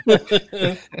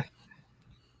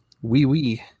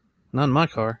 Oui. Not in my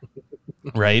car.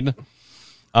 Right.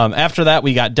 After that,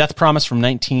 we got Death Promise from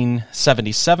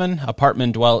 1977.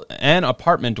 Apartment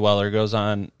dweller goes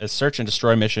on a search and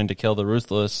destroy mission to kill the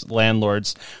ruthless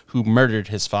landlords who murdered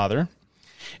his father.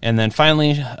 And then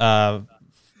finally,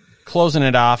 closing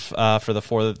it off for the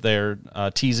 4 that they're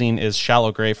teasing is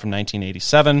Shallow Grave from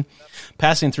 1987.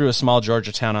 Passing through a small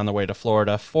Georgia town on the way to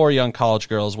Florida, 4 young college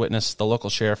girls witness the local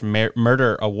sheriff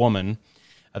murder a woman.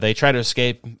 They try to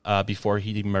escape before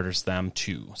he murders them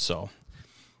too. So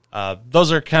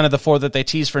those are kind of the 4 that they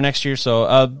tease for next year.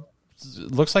 So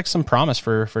looks like some promise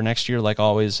for next year, like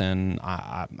always. And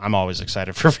I'm always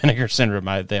excited for Vinegar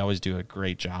Syndrome. They always do a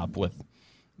great job with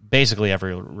basically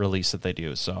every release that they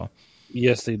do. So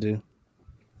yes, they do.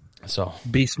 So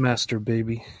Beastmaster,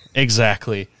 baby.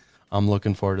 Exactly. I'm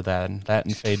looking forward to that. And that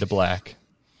and Fade to Black.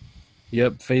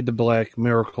 Yep, Fade to Black.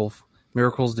 Miracles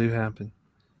do happen.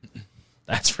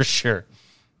 That's for sure.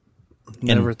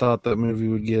 Never thought that movie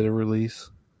would get a release.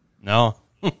 No.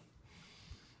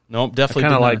 Nope, definitely.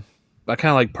 I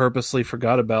kind of like purposely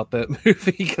forgot about that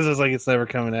movie because it's like it's never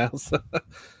coming out. So,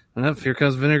 and here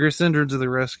comes Vinegar Syndrome to the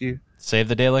rescue. Save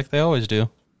the day like they always do.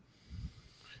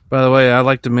 By the way, I'd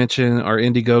like to mention our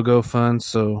Indiegogo fund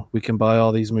so we can buy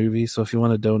all these movies. So if you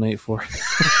want to donate for it.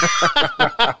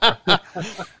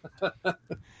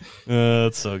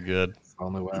 That's so good. It's the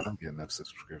only way I'm getting that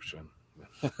subscription.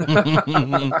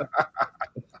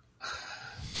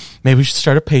 Maybe we should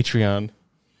start a Patreon.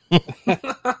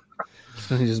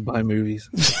 Just buy movies.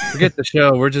 Forget the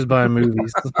show. We're just buying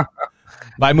movies.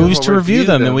 Buy movies to review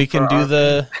them, and we can for do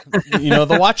the,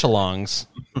 the watch-alongs.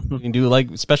 We can do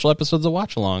like special episodes of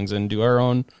watch-alongs and do our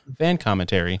own fan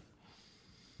commentary.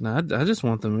 No, I just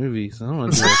want the movies. I don't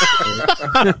want to do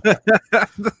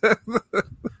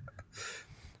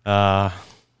that.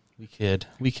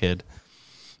 We kid.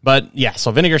 But yeah,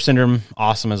 so Vinegar Syndrome,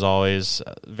 awesome as always.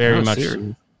 Very much.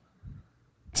 Serious.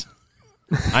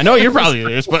 I know you're probably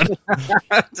serious, but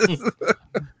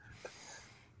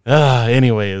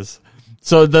anyways.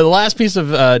 So the last piece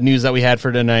of news that we had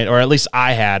for tonight, or at least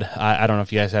I had, I don't know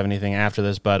if you guys have anything after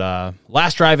this, but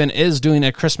Last Drive-In is doing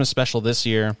a Christmas special this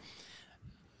year.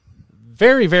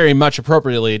 Very, very much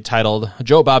appropriately titled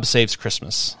Joe Bob Saves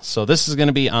Christmas. So this is going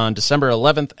to be on December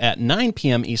 11th at 9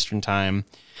 p.m. Eastern Time.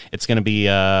 It's going to be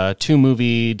a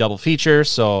 2-movie double feature,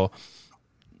 so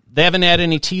they haven't had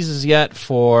any teases yet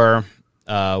for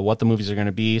what the movies are going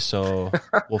to be, so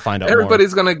we'll find out.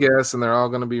 Everybody's going to guess, and they're all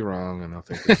going to be wrong, and I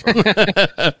think it's fine.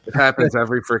 It happens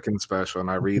every freaking special,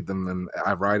 and I read them, and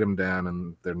I write them down,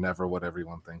 and they're never what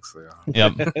everyone thinks they are.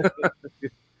 Yep.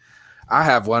 I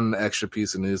have one extra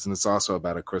piece of news, and it's also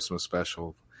about a Christmas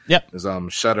special. Yep.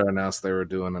 Shudder announced they were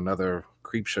doing another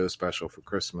Creepshow special for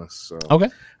Christmas. So okay.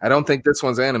 I don't think this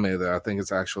one's anime, though. I think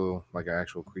it's an actual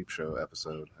Creepshow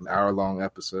episode, an hour-long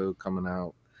episode coming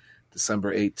out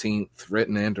December 18th,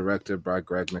 written and directed by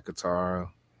Greg Nicotero.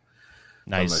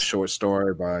 Nice. From a short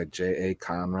story by J.A.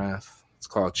 Conrath. It's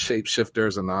called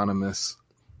Shapeshifters Anonymous.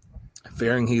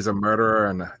 Fearing he's a murderer,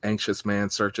 an anxious man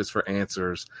searches for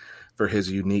answers for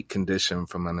his unique condition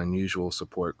from an unusual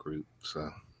support group. So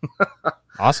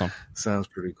awesome. Sounds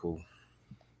pretty cool.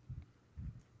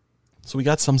 So we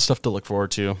got some stuff to look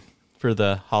forward to for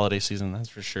the holiday season, that's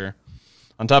for sure.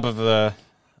 On top of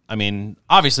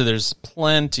obviously there's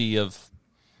plenty of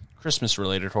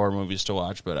Christmas-related horror movies to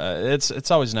watch, but it's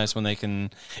always nice when they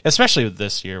can, especially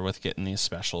this year with getting these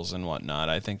specials and whatnot.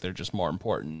 I think they're just more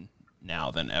important now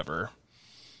than ever.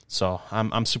 So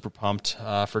I'm super pumped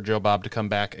for Joe Bob to come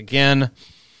back again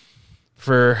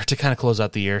to kind of close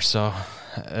out the year. So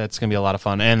it's gonna be a lot of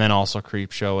fun, and then also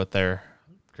Creepshow with their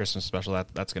Christmas special.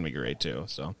 That's gonna be great too.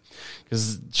 So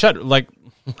because Shudder, like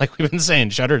we've been saying,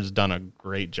 Shudder's done a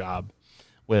great job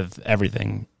with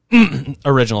everything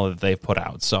original that they've put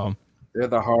out. So they're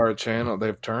the horror channel.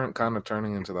 They've turning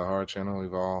into the horror channel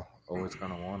we've all always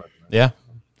kind of wanted. Yeah,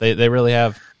 they really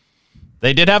have.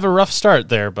 They did have a rough start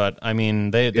there, but I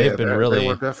mean they've been really. They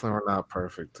were definitely not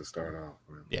perfect to start off.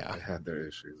 Yeah, they had their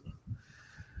issues.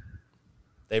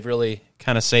 They've really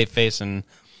kind of saved face and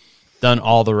done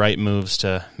all the right moves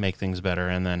to make things better,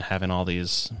 and then having all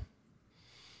these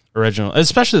original,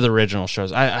 especially the original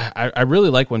shows. I really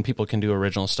like when people can do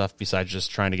original stuff besides just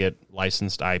trying to get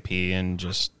licensed IP and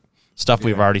just stuff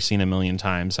we've already seen a million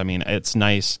times. I mean, it's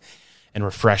nice and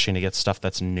refreshing to get stuff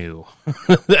that's new.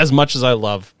 As much as I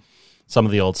love some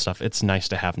of the old stuff, it's nice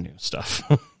to have new stuff.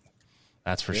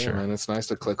 That's for sure. And it's nice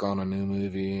to click on a new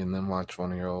movie and then watch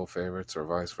one of your old favorites or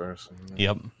vice versa.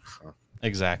 Yep,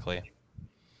 exactly.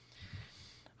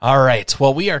 All right.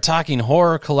 Well, we are talking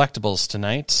horror collectibles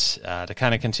tonight to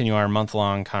kind of continue our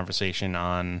month-long conversation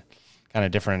on kind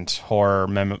of different horror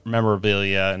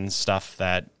memorabilia and stuff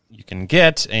that you can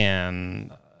get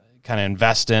and kind of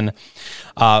invest in.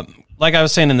 Like I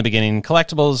was saying in the beginning,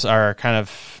 collectibles are kind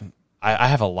of... I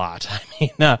have a lot. I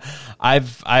mean,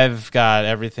 I've got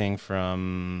everything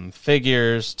from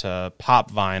figures to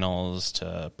pop vinyls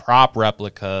to prop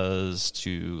replicas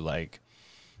to like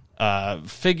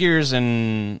figures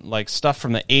and like stuff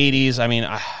from the 80s. I mean,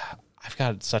 I've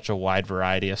got such a wide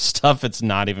variety of stuff. It's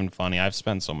not even funny. I've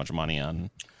spent so much money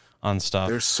on stuff.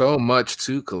 There's so much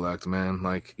to collect, man.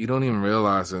 Like you don't even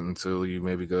realize it until you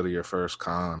maybe go to your first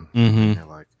con. Mm-hmm. And you're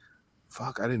like,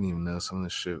 fuck, I didn't even know some of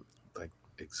this shit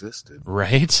existed.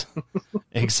 Right?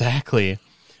 Exactly.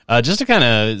 Just to kind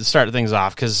of start things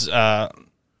off, because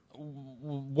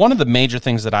one of the major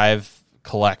things that I've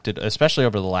collected, especially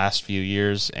over the last few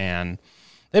years, and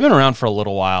they've been around for a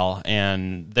little while,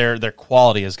 and their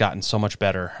quality has gotten so much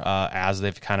better as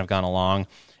they've kind of gone along,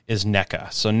 is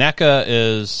NECA. So NECA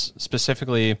is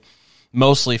specifically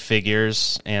mostly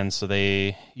figures, and so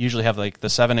they usually have like the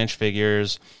 7-inch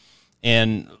figures.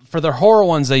 And for their horror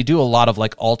ones, they do a lot of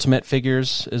like ultimate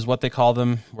figures is what they call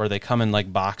them, where they come in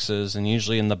like boxes, and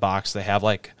usually in the box they have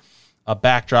like a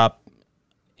backdrop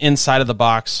inside of the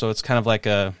box, so it's kind of like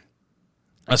a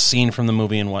scene from the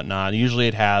movie and whatnot. Usually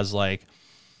it has like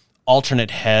alternate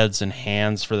heads and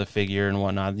hands for the figure and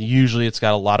whatnot. Usually it's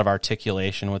got a lot of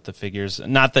articulation with the figures.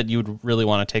 Not that you would really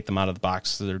want to take them out of the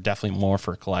box. They're definitely more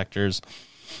for collectors.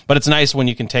 But it's nice when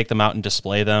you can take them out and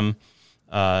display them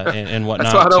and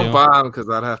whatnot. That's why I don't buy them, because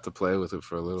I'd have to play with it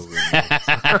for a little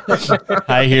bit.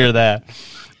 I hear that.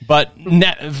 But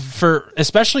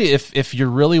especially if you're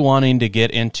really wanting to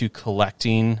get into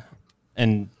collecting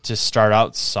and to start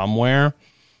out somewhere,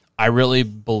 I really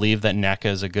believe that NECA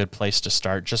is a good place to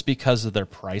start just because of their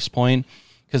price point.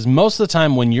 Because most of the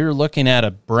time when you're looking at a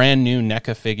brand new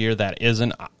NECA figure that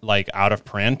isn't like out of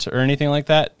print or anything like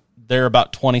that, they're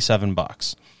about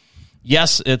 $27.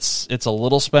 Yes, it's a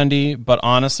little spendy, but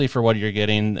honestly, for what you're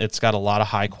getting, it's got a lot of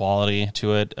high quality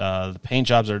to it. The paint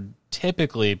jobs are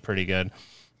typically pretty good.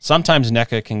 Sometimes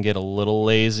NECA can get a little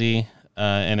lazy,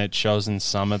 and it shows in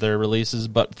some of their releases,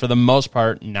 but for the most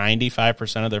part,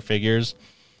 95% of their figures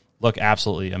look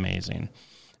absolutely amazing.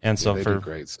 And so they do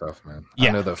great stuff, man. Yeah.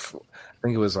 I know I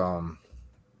think it was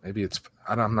maybe it's,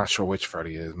 I'm not sure which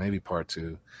Freddy it is, maybe part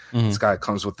 2. Mm-hmm. This guy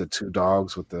comes with the 2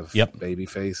 dogs with the baby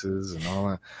faces and all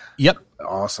that. Yep.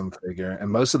 Awesome figure. And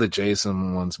most of the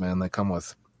Jason ones, man, they come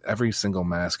with every single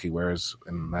mask he wears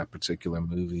in that particular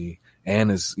movie,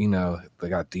 and is, they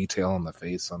got detail on the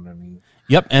face underneath.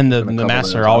 Yep, and the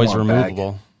masks are always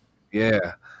removable.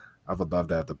 Yeah. I would love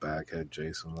to have the Baghead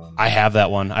Jason one. I have that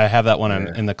one.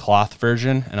 In the cloth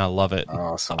version, and I love it.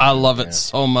 Awesome. I love it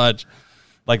so much.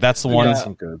 Like, that's the one. That's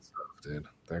some good stuff, dude.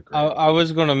 They're great. I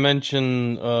was going to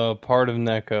mention part of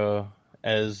NECA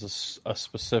as a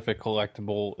specific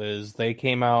collectible is they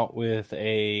came out with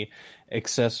a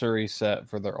accessory set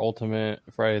for their Ultimate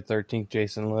Friday the 13th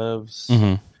Jason Lives.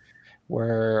 Mm-hmm.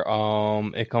 Where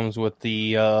it comes with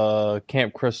the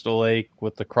Camp Crystal Lake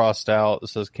with the crossed out that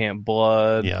says Camp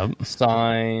Blood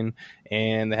sign,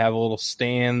 and they have a little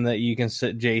stand that you can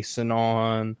sit Jason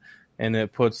on, and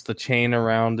it puts the chain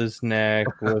around his neck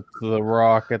with the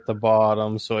rock at the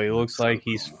bottom, so he looks like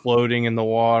he's floating in the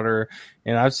water.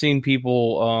 And I've seen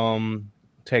people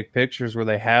take pictures where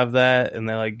they have that and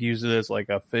they like use it as like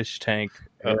a fish tank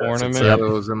ornament. It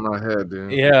was in my head,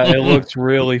 dude. Yeah, it looks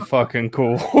really fucking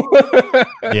cool.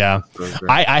 Yeah,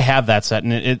 I have that set,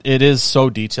 and it is so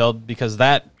detailed because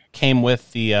that came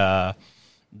with the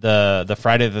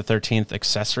Friday the 13th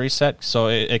accessory set. So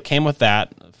it came with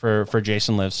that for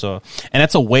Jason Lives. So, and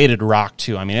it's a weighted rock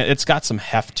too. I mean, it's got some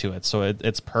heft to it, so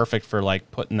it's perfect for like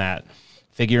putting that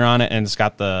figure on it, and it's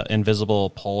got the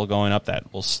invisible pole going up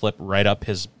that will slip right up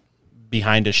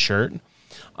behind his shirt.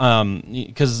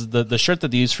 Because the shirt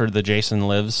that they use for the Jason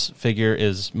Lives figure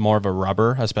is more of a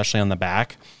rubber, especially on the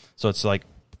back. So it's like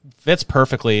fits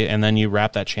perfectly, and then you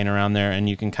wrap that chain around there, and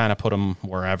you can kind of put them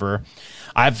wherever.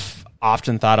 I've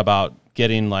often thought about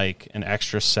getting like an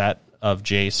extra set of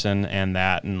Jason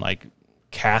and like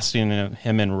casting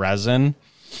him in resin,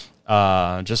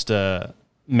 just to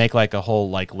make like a whole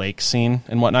like lake scene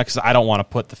and whatnot, because I don't want to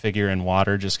put the figure in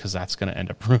water just because that's going to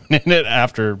end up ruining it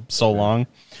after so long,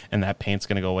 and that paint's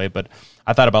going to go away. But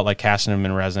I thought about like casting him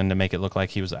in resin to make it look like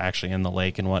he was actually in the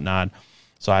lake and whatnot.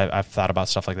 So I've thought about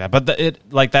stuff like that. But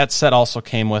that set also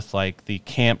came with like the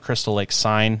Camp Crystal Lake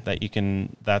sign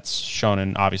that's shown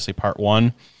in obviously part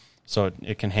 1. So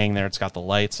it can hang there. It's got the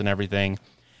lights and everything.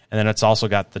 And then it's also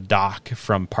got the dock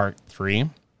from part 3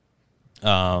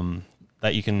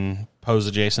 that you can pose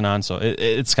the Jason on. So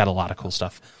it's got a lot of cool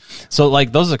stuff. So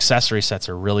like those accessory sets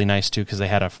are really nice too, because they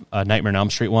had a Nightmare on Elm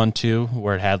Street one too,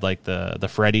 where it had like the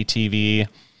Freddy TV,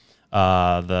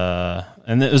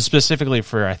 and it was specifically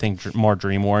for I think more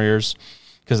Dream Warriors,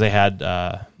 because they had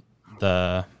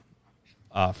the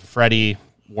Freddy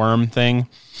worm thing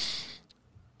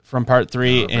from part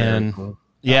 3, and cool.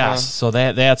 Yeah, so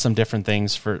they had some different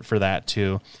things for that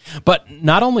too. But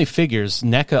not only figures,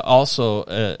 NECA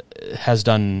also has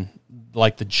done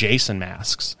like the Jason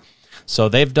masks. So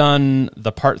they've done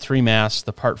the part 3 mask,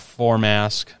 the part 4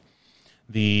 mask,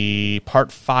 the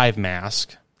part 5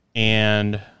 mask,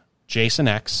 and Jason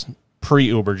X,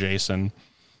 pre-Uber Jason,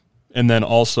 and then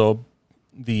also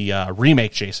the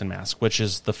remake Jason mask, which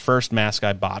is the first mask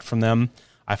I bought from them.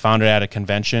 I found it at a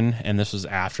convention, and this was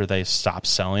after they stopped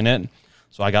selling it.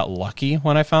 So I got lucky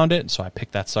when I found it, so I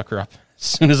picked that sucker up as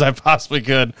soon as I possibly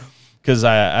could, because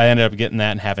I ended up getting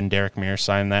that and having Derek Mears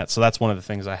sign that. So that's one of the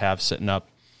things I have sitting up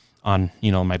on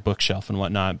my bookshelf and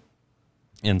whatnot.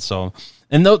 And so,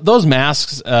 and those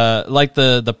masks, like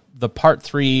the the part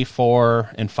 3,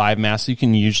 4, and 5 masks you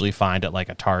can usually find at like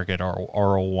a Target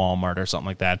or a Walmart or something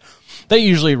like that. They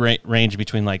usually range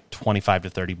between like $25 to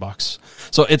 $30.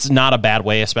 So it's not a bad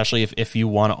way, especially if you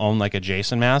want to own like a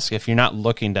Jason mask. If you're not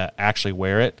looking to actually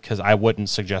wear it, because I wouldn't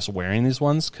suggest wearing these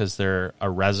ones because they're a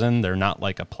resin. They're not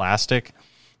like a plastic.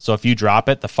 So if you drop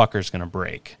it, the fucker's going to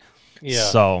break. Yeah.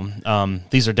 So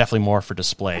these are definitely more for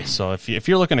display. So if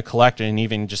you're looking to collect it and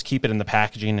even just keep it in the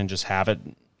packaging and just have it,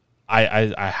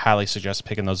 I highly suggest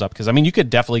picking those up because, I mean, you could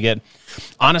definitely get,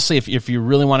 honestly, if you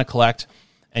really want to collect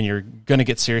and you're going to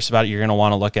get serious about it, you're going to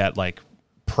want to look at like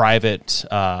private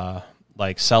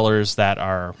like sellers that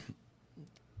are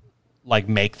like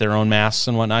make their own masks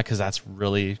and whatnot, because that's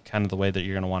really kind of the way that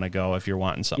you're going to want to go if you're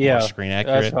wanting something more screen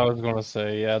accurate. That's what I was going to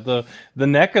say. Yeah, the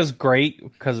NECA's great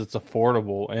because it's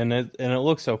affordable and it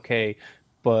looks okay.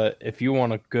 But if you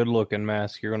want a good looking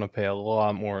mask, you're going to pay a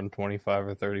lot more than $25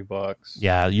 or $30.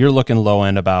 Yeah, you're looking low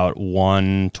end about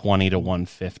 $120 to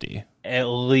 $150. At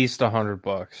least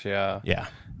 $100. Yeah. Yeah.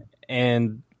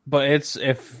 But it's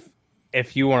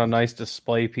if you want a nice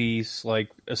display piece, like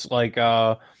it's like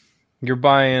you're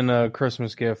buying a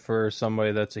Christmas gift for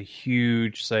somebody that's a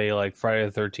huge, say, like Friday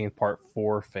the 13th Part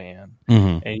 4 fan,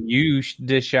 and you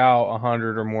dish out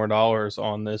 $100 or more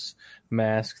on this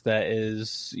mask that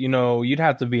is, you'd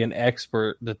have to be an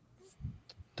expert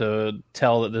to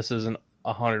tell that this isn't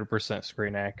 100%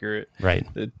 screen accurate. Right.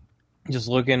 Just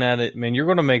looking at it, man, you're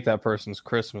going to make that person's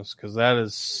Christmas because that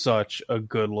is such a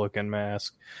good looking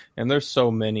mask. And there's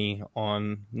so many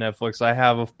on Netflix. I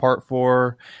have a Part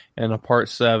 4 and a Part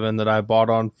 7 that I bought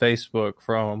on Facebook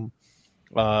from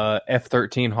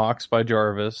F-13 Hawks by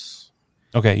Jarvis.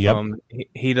 Okay, yep.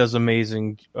 He does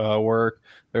amazing work.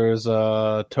 There's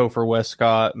Topher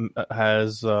Westcott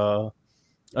has a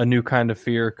New Kind of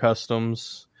Fear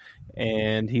customs.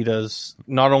 And he does,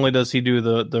 not only does he do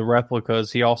the replicas,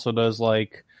 he also does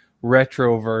like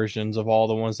retro versions of all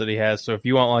the ones that he has. So if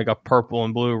you want like a purple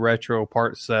and blue retro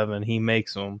Part 7, he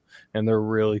makes them and they're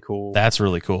really cool. That's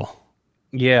really cool.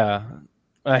 Yeah.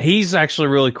 He's actually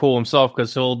really cool himself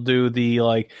because he'll do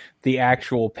the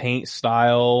actual paint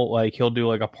style. Like he'll do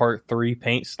like a Part 3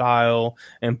 paint style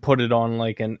and put it on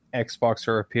like an Xbox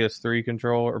or a PS3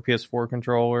 controller or PS4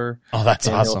 controller. Oh, that's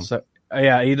awesome.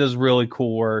 Yeah, he does really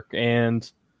cool work, and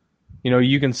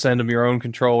you can send him your own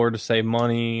controller to save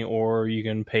money, or you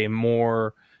can pay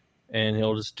more, and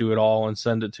he'll just do it all and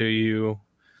send it to you.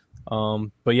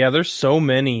 But yeah, there's so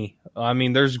many. I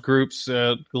mean, there's groups.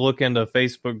 Look into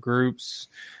Facebook groups.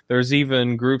 There's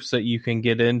even groups that you can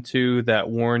get into that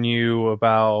warn you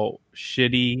about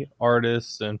shitty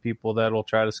artists and people that'll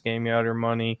try to scam you out of your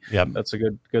money. Yep. That's a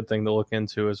good thing to look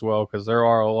into as well, because there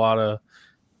are a lot of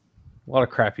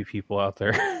crappy people out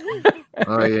there.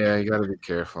 Oh yeah, you got to be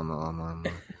careful in the online.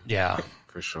 Yeah,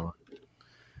 for sure.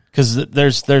 Because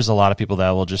there's a lot of people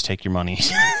that will just take your money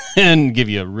and give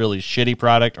you a really shitty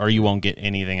product, or you won't get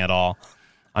anything at all.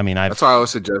 I mean, that's why I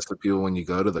always suggest to people when you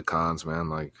go to the cons, man,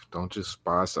 like don't just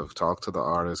buy stuff. Talk to the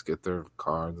artists, get their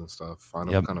cards and stuff. Find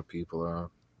out what kind of people are.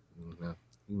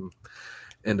 You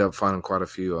end up finding quite a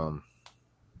few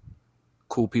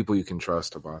cool people you can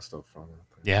trust to buy stuff from.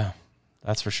 Yeah,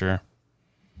 that's for sure.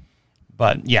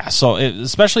 But yeah, so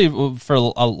especially for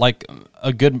like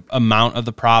a good amount of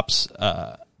the props,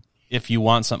 if you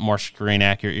want something more screen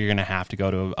accurate, you're going to have to go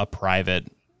to a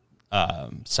private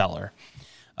seller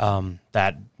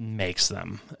that makes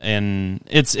them. And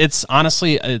it's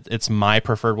honestly, it's my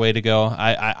preferred way to go.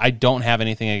 I don't have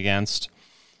anything against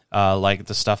like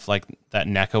the stuff like that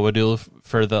NECA would do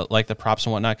for the props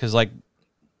and whatnot, because like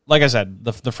I said,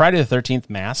 the Friday the 13th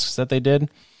masks that they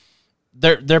did,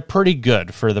 they're pretty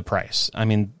good for the price. I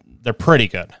mean, they're pretty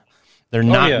good. They're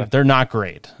not they're not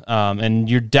great. And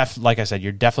you're like I said,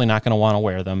 you're definitely not going to want to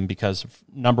wear them because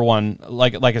number one,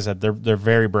 like I said, they're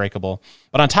very breakable.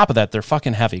 But on top of that, they're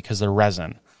fucking heavy because they're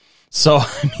resin. So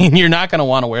I mean, you're not going to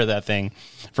want to wear that thing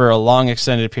for a long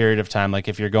extended period of time. Like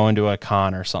if you're going to a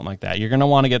con or something like that, you're going to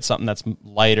want to get something that's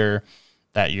lighter,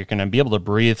 that you're going to be able to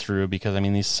breathe through, because I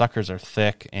mean, these suckers are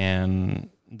thick and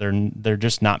they're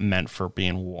just not meant for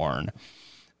being worn.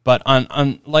 But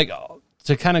on like,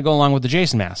 to kind of go along with the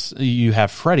Jason masks, you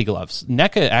have Freddy gloves.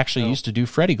 NECA actually used to do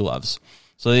Freddy gloves.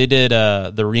 So they did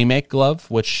the remake glove,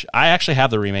 which I actually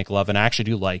have the remake glove and I actually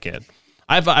do like it.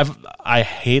 I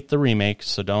hate the remake,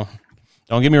 so don't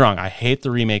get me wrong. I hate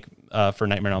the remake for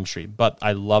Nightmare on Elm Street, but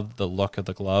I love the look of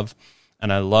the glove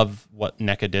and I love what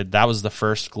NECA did. That was the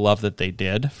first glove that they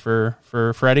did for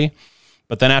Freddy.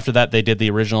 But then after that, they did the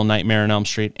original Nightmare on Elm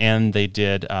Street, and they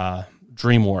did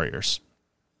Dream Warriors.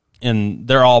 And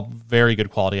they're all very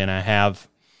good quality, and I have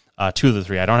 2 of the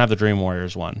 3. I don't have the Dream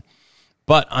Warriors one.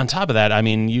 But on top of that, I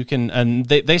mean, you can, and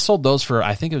they sold those for,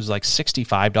 I think it was like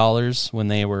 $65 when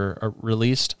they were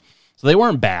released. So they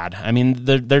weren't bad. I mean,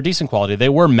 they're decent quality. They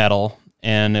were metal,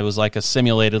 and it was like a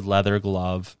simulated leather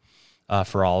glove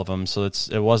for all of them. So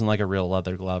it wasn't like a real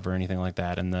leather glove or anything like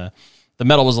that. And the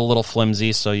metal was a little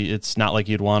flimsy, so it's not like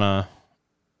you'd want to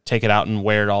take it out and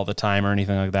wear it all the time or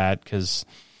anything like that, because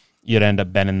you'd end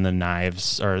up bending the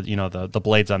knives or, the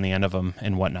blades on the end of them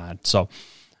and whatnot. So,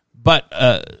 but,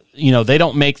 they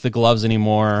don't make the gloves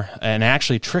anymore. And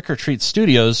actually Trick or Treat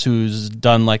Studios, who's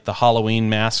done like the Halloween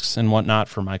masks and whatnot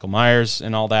for Michael Myers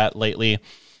and all that lately,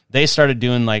 they started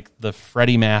doing like the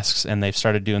Freddy masks, and they've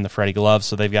started doing the Freddy gloves.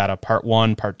 So they've got a part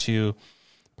 1, part 2,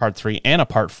 part 3, and a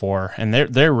part 4, and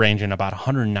they're ranging about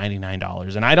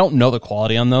 $199. And I don't know the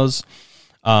quality on those.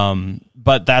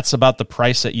 But that's about the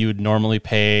price that you would normally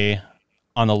pay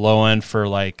on the low end for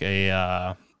like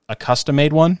a custom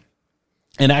made one.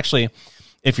 And actually,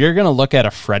 if you're going to look at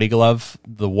a Freddy glove,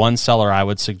 the one seller I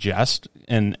would suggest,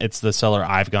 and it's the seller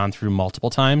I've gone through multiple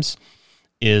times,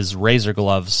 is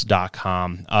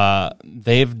razorgloves.com.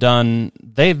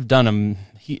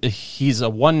 He's a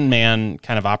one-man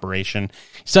kind of operation.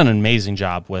 He's done an amazing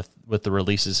job with the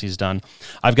releases he's done.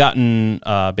 I've gotten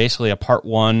basically a part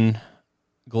 1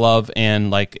 glove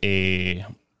and like a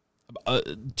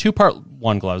 2-part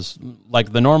 1 gloves,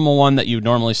 like the normal one that you would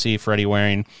normally see Freddy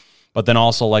wearing, but then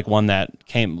also like one that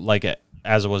came like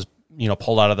as it was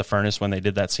pulled out of the furnace when they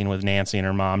did that scene with Nancy and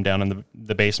her mom down in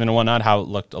the basement and whatnot, how it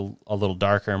looked a little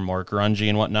darker and more grungy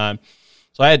and whatnot.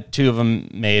 So I had 2 of them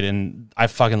made, and I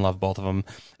fucking love both of them.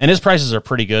 And his prices are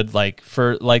pretty good. Like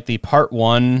for like the part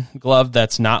 1 glove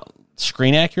that's not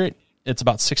screen accurate, it's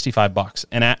about $65.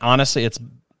 And honestly, it's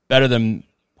better than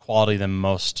quality than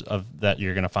most of that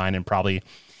you're going to find, and probably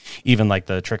even like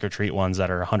the Trick or Treat ones that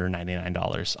are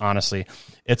 $199. Honestly,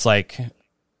 it's like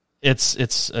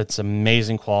it's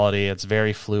amazing quality. It's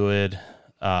very fluid.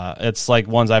 It's like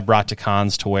ones I've brought to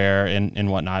cons to wear and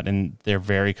whatnot, and they're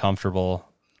very comfortable.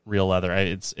 Real leather.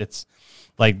 It's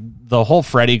like the whole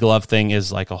Freddy glove thing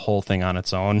is like a whole thing on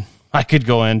its own. I could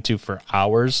go into for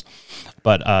hours,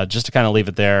 but just to kind of leave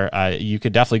it there, you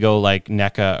could definitely go like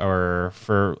NECA or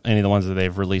for any of the ones that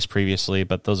they've released previously,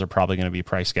 but those are probably going to be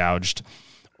price gouged,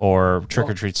 or Trick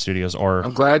or Treat Studios. Or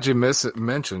I'm glad you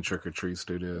mentioned Trick or Treat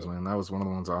Studios, man. That was one of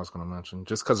the ones I was going to mention,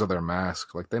 just because of their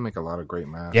mask. Like, they make a lot of great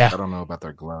masks. Yeah. I don't know about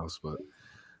their gloves, but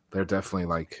they're definitely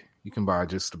like, you can buy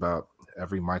just about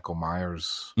every Michael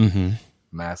Myers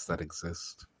mask that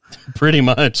exists. Pretty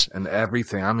much. And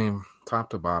everything. I mean,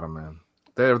 top to bottom, man.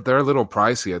 They're a little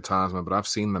pricey at times, man, but I've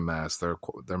seen the masks. Their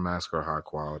masks are high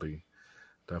quality.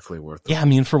 Definitely worth it. Yeah, I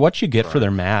mean, for what you get for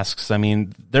their masks, I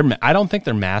mean, I don't think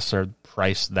their masks are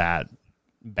priced that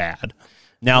bad.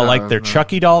 Now, like their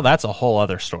Chucky doll, that's a whole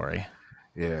other story.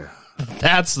 Yeah.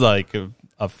 That's like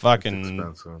a fucking...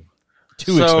 expensive.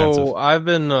 Too expensive. So I've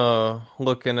been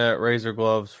looking at Razor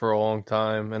gloves for a long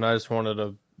time, and I just wanted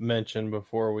to mention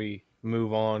before we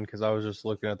move on, because I was just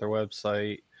looking at their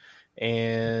website,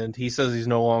 and he says he's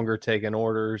no longer taking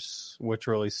orders, which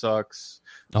really sucks.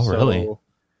 Oh, really?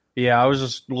 Yeah, I was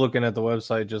just looking at the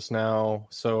website just now.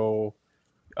 So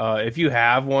if you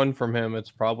have one from him,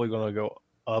 it's probably going to go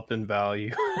up in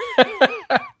value.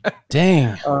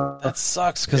 Dang, that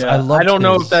sucks, because yeah, I don't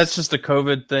know if that's just a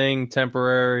COVID thing,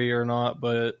 temporary or not,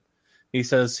 but he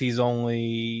says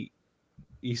you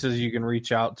can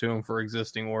reach out to him for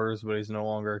existing orders, but he's no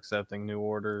longer accepting new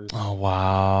orders. Oh,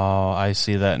 wow. I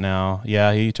see that now.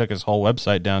 Yeah, he took his whole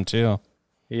website down too.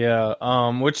 Yeah,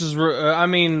 which is, I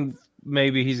mean,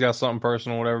 maybe he's got something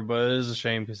personal, whatever, but it is a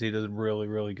shame because he does really,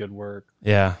 really good work.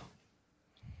 Yeah.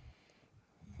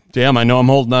 Damn, I know I'm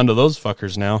holding on to those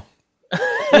fuckers now.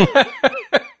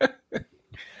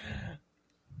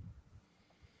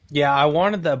 Yeah, I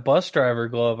wanted that bus driver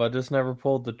glove. I just never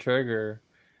pulled the trigger.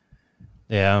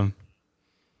 Yeah.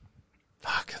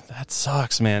 Fuck, that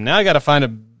sucks, man. Now I got to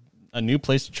find a new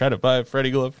place to try to buy a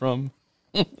Freddy glove from.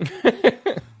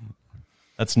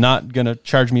 That's not going to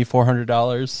charge me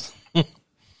 $400.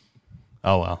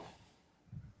 Oh, well.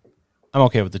 I'm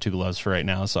okay with the 2 gloves for right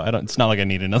now, so it's not like I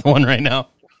need another one right now.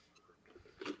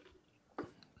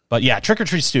 But yeah, Trick or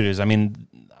Treat Studios, I mean,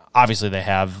 obviously they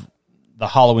have the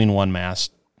Halloween 1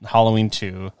 mask, Halloween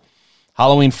 2,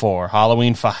 Halloween 4,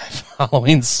 Halloween 5,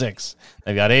 Halloween 6.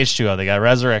 They've got H2O, they got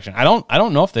Resurrection. I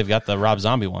don't know if they've got the Rob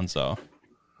Zombie ones though.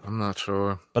 I'm not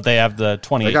sure. But they have the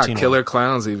 2018. They got Killer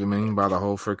Clowns even, man. You can buy the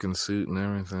whole freaking suit and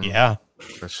everything. Yeah.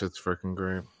 That shit's freaking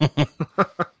great.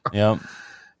 Yep.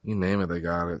 You name it, they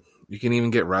got it. You can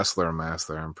even get wrestler masks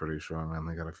there, I'm pretty sure, man.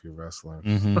 They got a few wrestlers.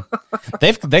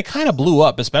 Mm-hmm. They kind of blew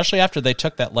up, especially after they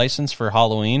took that license for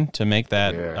Halloween to make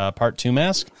that part 2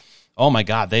 mask. oh my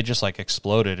God, they just like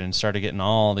exploded and started getting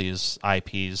all these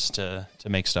IPs to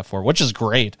make stuff for, which is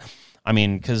great. I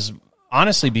mean, because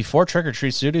honestly, before Trick or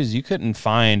Treat Studios, you couldn't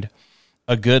find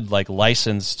a good like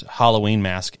licensed Halloween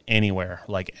mask anywhere,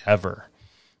 like ever.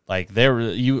 Like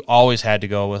you always had to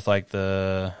go with like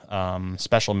the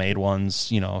special made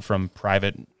ones, you know, from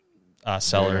private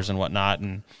sellers and whatnot,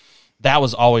 and that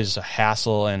was always a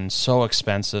hassle and so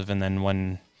expensive. And then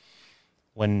when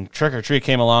Trick or Treat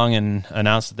came along and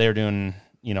announced that they were doing,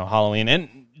 you know, Halloween,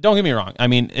 and don't get me wrong, I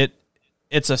mean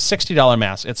it's a $60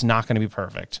 mask. It's not going to be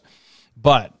perfect,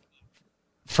 but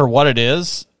for what it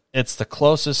is, it's the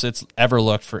closest it's ever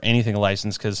looked for anything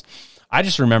licensed. Because I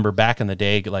just remember back in the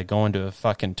day, like going to a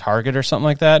fucking Target or something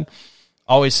like that,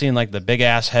 always seeing like the big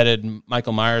ass headed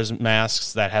Michael Myers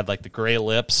masks that had like the gray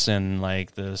lips and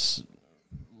like this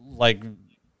like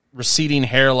receding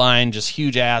hairline, just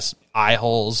huge ass eye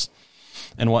holes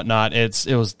and whatnot.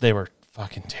 They were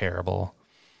fucking terrible.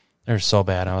 They're so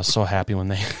bad. I was so happy when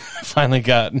they finally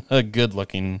got a good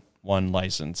looking one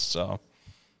licensed. So,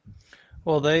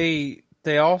 well, they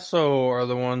also are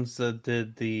the ones that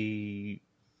did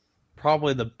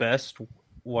probably the best.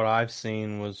 What I've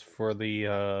seen was for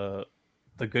the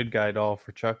good guy doll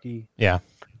for Chucky. Yeah,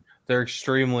 they're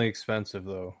extremely expensive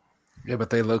though. Yeah, but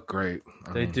they look great.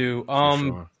 They do.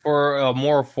 For a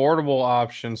more affordable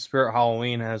option, Spirit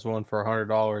Halloween has one for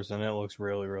 $100, and it looks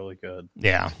really, really good.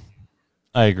 Yeah,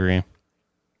 I agree.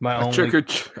 Oh,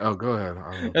 go ahead.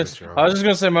 I was just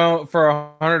gonna say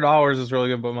for $100 is really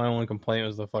good, but my only complaint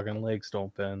was the fucking legs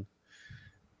don't bend.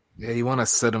 Yeah, you want to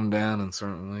sit them down in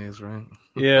certain ways, right?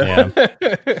 Yeah.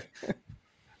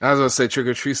 I was gonna say Trick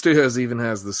or Treat Studios even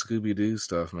has the Scooby Doo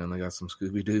stuff, man. They got some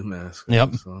Scooby Doo masks.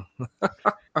 Yep. So.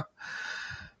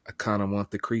 I kind of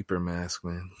want the creeper mask,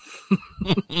 man.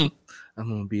 I'm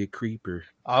gonna be a creeper.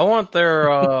 I want their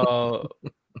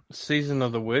Season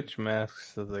of the Witch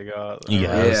masks that they got.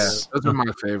 Yes. Yeah, those are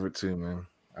my favorite too, man.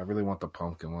 I really want the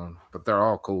pumpkin one, but they're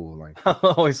all cool. Like I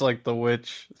always like the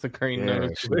witch, the green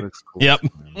nose. She looks cool. Yep.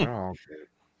 Man. They're all good.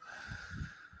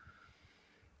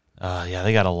 Yeah,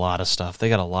 they got a lot of stuff. They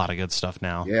got a lot of good stuff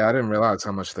now. Yeah, I didn't realize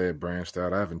how much they had branched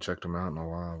out. I haven't checked them out in a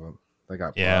while, but they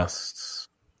got busts,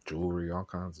 jewelry, all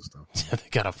kinds of stuff. Yeah, they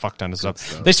got a fuck ton of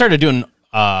stuff. They started doing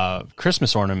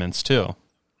Christmas ornaments too.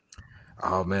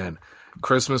 Oh man,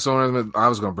 Christmas ornament. I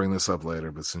was going to bring this up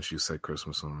later, but since you said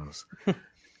Christmas ornaments,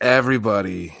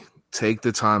 everybody take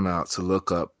the time out to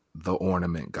look up the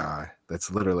ornament guy. That's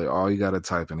literally all you got to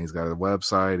type in. He's got a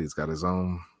website. He's got his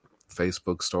own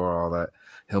Facebook store, all that.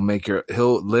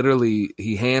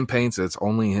 He hand paints it. It's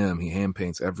only him. He hand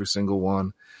paints every single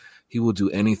one. He will do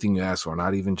anything you ask for,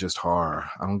 not even just horror.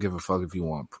 I don't give a fuck if you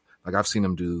want. Like I've seen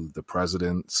him do the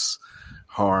President's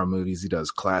horror movies. He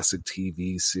does classic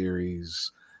TV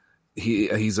series.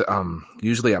 He's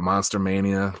usually at Monster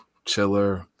Mania,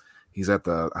 Chiller. He's at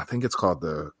I think it's called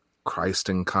the Christ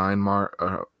and Kind Mart,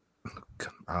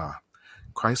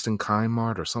 Christ and Kind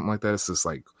Mart or something like that. It's this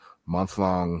like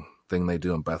month-long thing they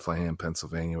do in Bethlehem,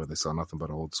 Pennsylvania, where they sell nothing but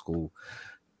old school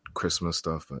Christmas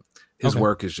stuff. But his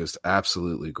work is just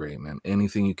absolutely great, man.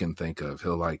 Anything you can think of,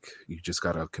 you just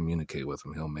got to communicate with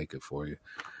him. He'll make it for you.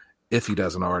 If he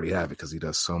doesn't already have it, because he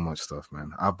does so much stuff,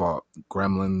 man. I bought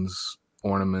Gremlins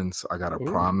ornaments. I got a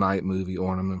Prom Night movie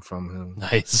ornament from him.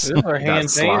 Nice. These are hand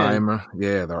Slimer.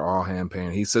 Yeah, they're all hand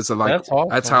painted. He says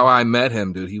that's how I met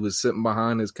him, dude. He was sitting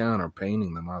behind his counter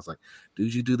painting them. I was like,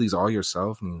 dude, you do these all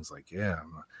yourself? And he was like, yeah.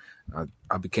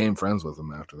 I became friends with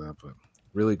him after that, but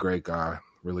really great guy,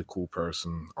 really cool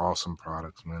person, awesome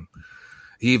products, man.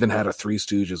 He even had a Three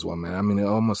Stooges one, man. I mean, it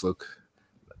almost looked,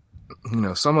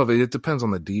 some of it depends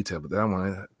on the detail, but that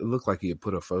one, it looked like he had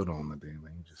put a photo on the damn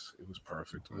thing. It was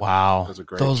perfect, man. Wow. It was a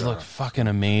great Those job. look fucking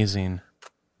amazing.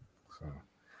 So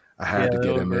I had to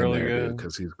get him really in there, good. dude,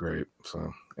 because he's great.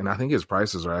 So, and I think his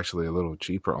prices are actually a little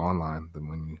cheaper online than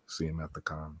when you see him at the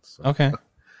con. So. Okay.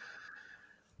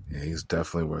 Yeah, he's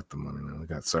definitely worth the money, man. We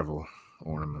got several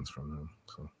ornaments from him.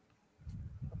 So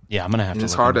yeah, I'm gonna have to.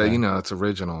 It's hard to, it's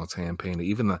original. It's hand painted.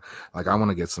 Even I want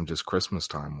to get some just Christmas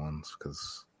time ones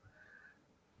because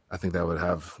I think that would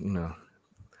have, you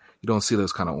don't see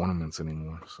those kind of ornaments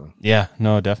anymore. So yeah,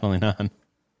 no, definitely not.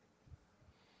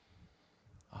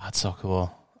 Oh, that's so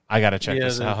cool. I gotta check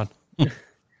this out.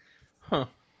 Huh?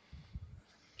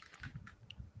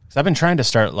 So I've been trying to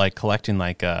start collecting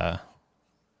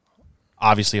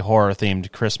obviously horror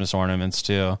themed Christmas ornaments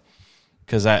too,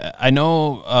 because I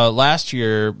know last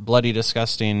year Bloody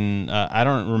Disgusting, I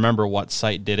don't remember what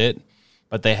site did it,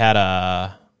 but they had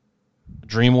a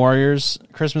Dream Warriors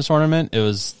Christmas ornament. It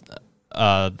was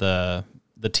the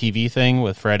TV thing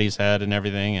with Freddy's head and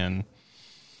everything, and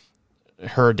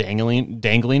her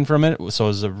dangling from it. So it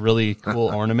was a really cool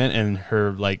ornament, and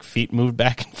her like feet moved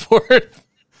back and forth.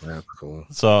 That's cool.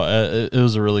 So it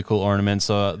was a really cool ornament.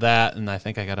 So that, and I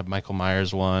think I got a Michael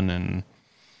Myers one, and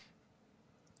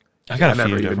I got a few never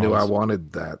even different knew ones. I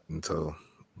wanted that until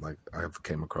like I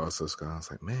came across this guy. I was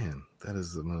like, man, that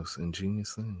is the most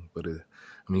ingenious thing. But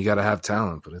you got to have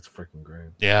talent, but it's freaking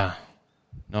great. Yeah,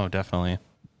 no, definitely.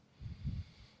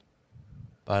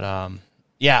 But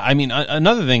yeah, I mean,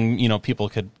 another thing people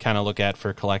could kind of look at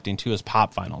for collecting too is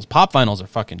pop vinyls. Pop vinyls are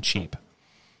fucking cheap.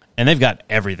 And they've got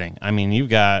everything. I mean,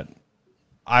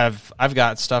 I've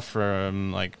got stuff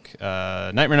from like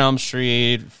Nightmare on Elm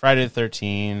Street, Friday the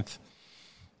 13th,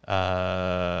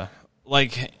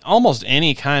 like almost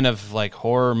any kind of like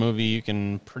horror movie you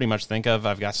can pretty much think of.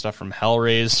 I've got stuff from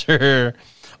Hellraiser.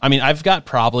 I mean, I've got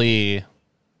probably,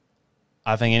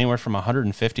 I think, anywhere from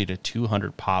 150 to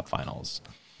 200 pop vinyls.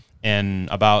 And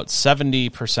about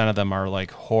 70% of them are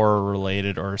like horror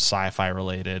related or sci-fi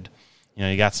related.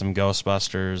 You got some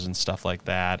Ghostbusters and stuff like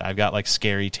that. I've got like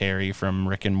Scary Terry from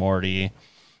Rick and Morty,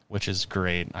 which is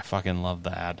great. I fucking love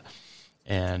that.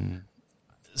 And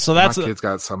so that's my kids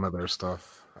got some of their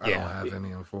stuff. I Yeah. don't have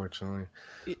any, unfortunately.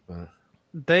 But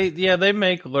They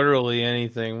make literally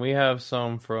anything. We have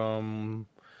some from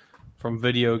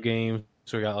video games.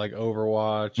 So we got like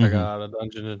Overwatch. I got a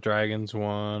Dungeons and Dragons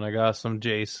one. I got some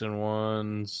Jason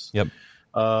ones. Yep.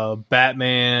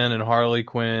 Batman and Harley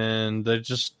Quinn.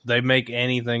 They make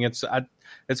anything. It's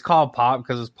called pop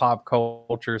because it's pop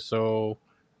culture. So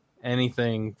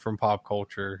anything from pop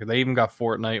culture. They even got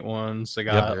Fortnite ones. They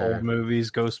got old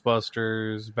movies,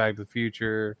 Ghostbusters, Back to the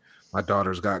Future. my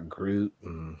daughter's got Groot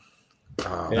and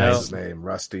what's his name?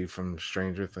 Rusty from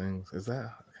Stranger Things. Is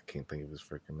that? I can't think of his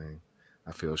freaking name.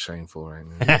 I feel shameful right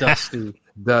now. Dusty.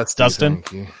 Dustin?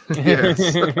 Thank you.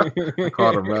 Yes. I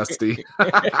called him Rusty.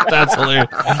 That's hilarious.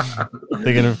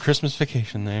 Thinking of Christmas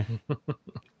Vacation there.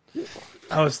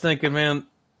 I was thinking, man,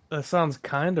 that sounds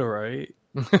kind of right.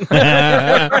 No,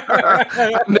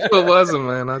 it wasn't,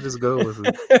 man. I just go with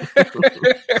it.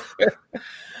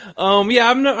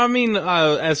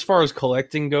 As far as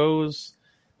collecting goes,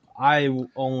 I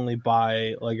only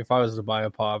buy, like, if I was to buy a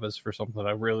pop, it's for something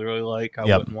I really, really like. I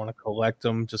wouldn't want to collect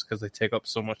them just because they take up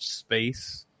so much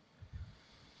space.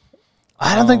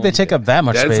 I don't think they take up that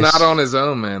much That's space. not on his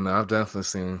own, man. I've definitely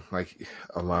seen like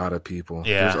a lot of people.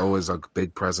 Yeah. There's always a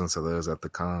big presence of those at the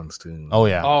cons too. Oh,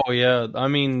 yeah. Oh, yeah. I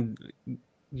mean,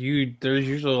 there's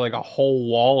usually like a whole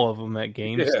wall of them at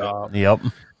GameStop. Yep.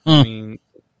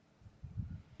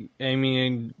 I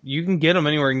mean, you can get them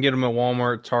anywhere. You can get them at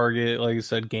Walmart, Target, like I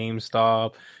said,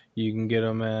 GameStop. You can get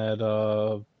them at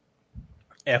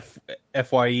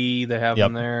FYE. They have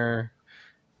them there.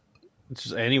 It's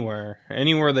just anywhere.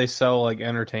 Anywhere they sell like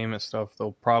entertainment stuff,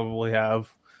 they'll probably have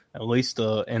at least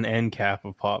an end cap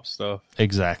of pop stuff.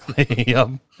 Exactly. Yep.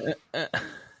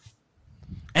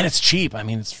 And it's cheap. I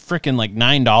mean, it's freaking like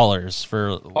 $9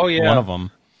 for one of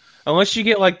them. Unless you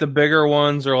get like the bigger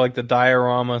ones or like the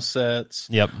diorama sets.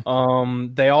 Yep.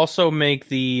 They also make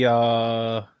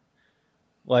the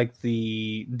like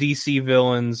the DC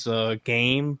Villains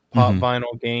game, pop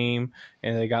vinyl game,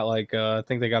 and they got like I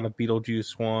think they got a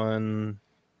Beetlejuice one.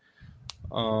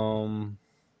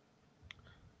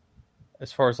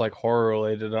 As far as like horror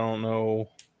related, I don't know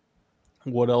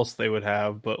what else they would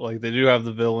have, but like they do have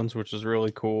the villains, which is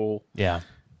really cool. Yeah.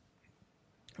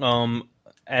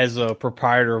 As a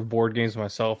proprietor of board games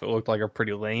myself, it looked like a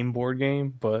pretty lame board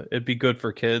game, but it'd be good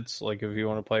for kids. Like if you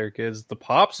want to play your kids, the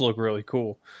pops look really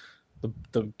cool.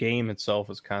 The game itself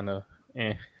is kind of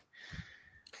eh.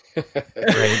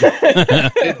 It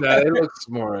looks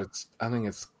more. I think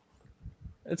it's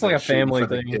like a family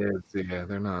thing. Kids. Yeah,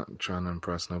 they're not trying to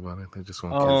impress nobody. They just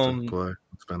want kids to play,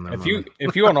 spend their money.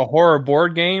 If you want a horror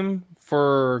board game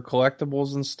for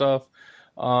collectibles and stuff,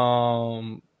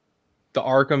 the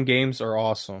Arkham games are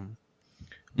awesome.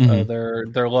 They're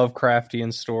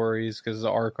Lovecraftian stories because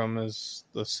Arkham is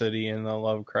the city in the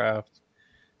Lovecraft.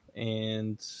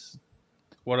 And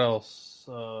what else?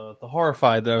 The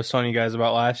Horrified that I was telling you guys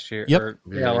about last year. Yep.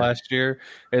 Last year.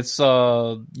 It's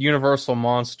Universal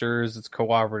Monsters. It's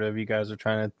cooperative. You guys are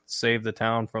trying to save the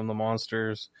town from the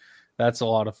monsters. That's a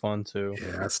lot of fun too.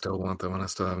 Yeah, I still want that one. I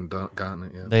still haven't gotten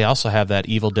it yet. They also have that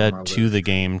Evil Dead 2 the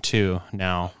game too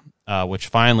now. Which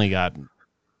finally got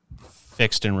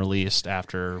fixed and released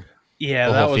after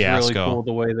that was fiasco. Really cool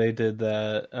the way they did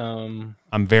that.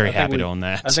 I'm very happy to own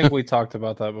that. I think we talked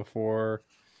about that before.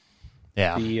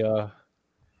 Yeah. The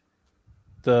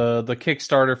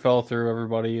Kickstarter fell through,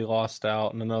 everybody lost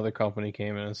out, and another company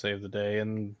came in and saved the day.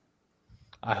 And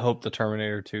I hope the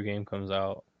Terminator 2 game comes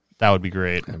out. That would be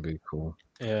great. That'd be cool.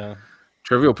 Yeah.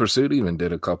 Trivial Pursuit even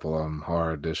did a couple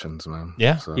horror editions, man.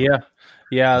 Yeah. So,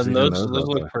 Yeah, and those out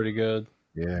look there. pretty good.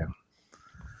 Yeah.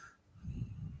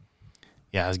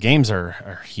 Yeah, his games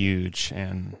are huge,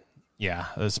 and yeah,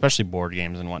 especially board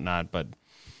games and whatnot. But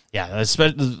yeah,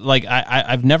 like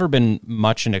I've never been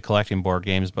much into collecting board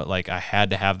games, but like I had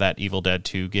to have that Evil Dead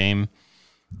 2 game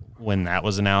when that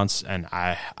was announced, and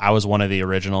I was one of the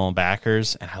original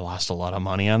backers, and I lost a lot of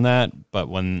money on that. But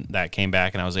when that came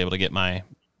back, and I was able to get my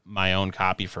own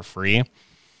copy for free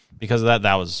because of that,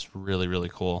 that was really,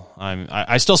 really cool.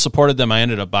 I still supported them. I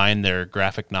ended up buying their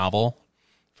graphic novel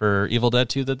for Evil Dead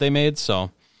 2 that they made,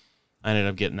 so I ended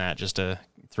up getting that just to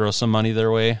throw some money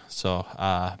their way. So,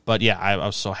 but yeah, I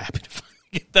was so happy to finally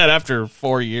get that after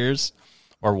 4 years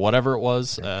or whatever it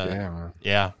was.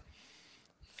 Yeah.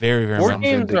 Very, very Board much.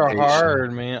 games are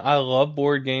hard, man. I love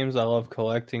board games. I love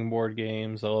collecting board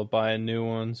games. I love buying new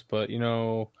ones. But, you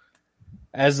know,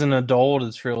 as an adult,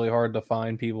 it's really hard to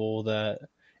find people that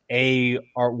A,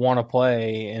 want to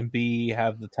play, and B,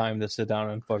 have the time to sit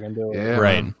down and fucking do it. Yeah,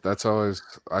 Right. man. That's why,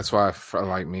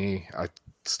 like me, I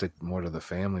stick more to the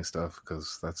family stuff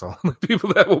because that's all the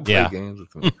people that will play games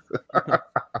with me.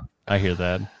 I hear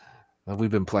that. Well, we've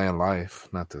been playing Life,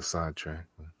 not to sidetrack.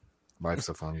 But Life's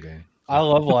a fun game. I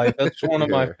love Life. That's one of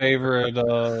my favorite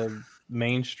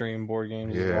mainstream board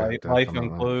games. Yeah, Life and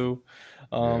definitely. Clue.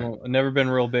 I've never been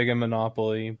real big in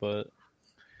Monopoly, but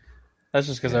that's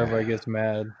just because everybody gets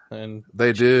mad. And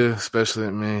They do, especially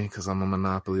at me, because I'm a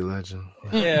Monopoly legend.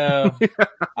 yeah,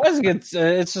 I just get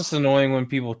it's just annoying when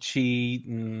people cheat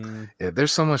and Yeah,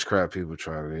 there's so much crap people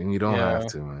try to do, and you don't have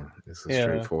to, man. It's a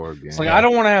straightforward game. It's like I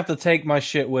don't want to have to take my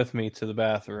shit with me to the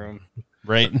bathroom.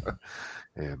 Right.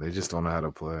 Yeah, they just don't know how to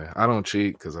play. I don't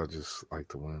cheat because I just like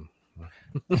to win.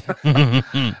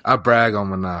 I brag on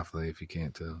Monopoly if you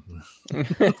can't tell.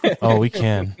 Oh, we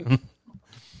can.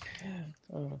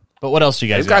 But what else do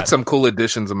you guys They've got some cool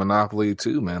editions of Monopoly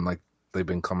too, man. Like they've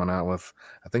been coming out with.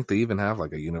 I think they even have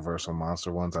like a Universal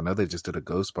Monster ones. I know they just did a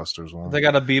Ghostbusters one. They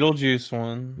got a Beetlejuice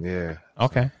one. Yeah.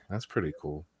 Okay. So that's pretty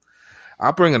cool.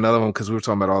 I'll bring another one because we were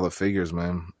talking about all the figures,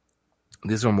 man.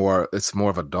 These are more. It's more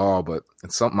of a doll, but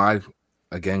it's something I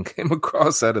again came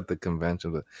across that at the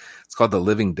convention. But it's called the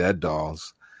Living Dead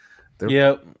dolls.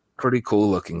 They're pretty cool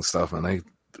looking stuff, and they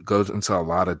go into a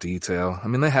lot of detail. I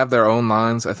mean, they have their own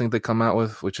lines. I think they come out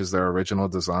with, which is their original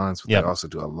designs. But they also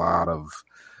do a lot of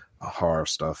horror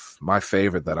stuff. My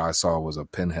favorite that I saw was a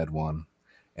Pinhead one,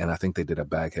 and I think they did a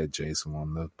Baghead Jason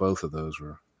one. Both of those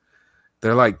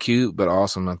they're like cute but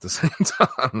awesome at the same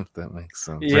time, if that makes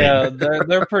sense. Yeah,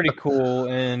 they're pretty cool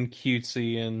and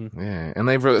cutesy, and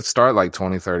they start like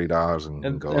 $20-$30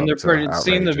 and go up they're to pretty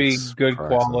seem to be outrageous good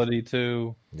prices. quality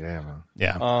too. Yeah, man.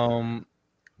 Yeah.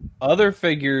 Other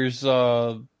figures,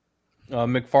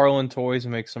 McFarlane Toys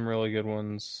makes some really good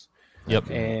ones. Yep.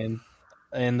 And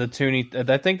the Toonie,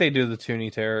 I think they do the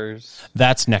Toonie Terrors.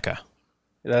 That's NECA.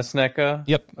 That's NECA?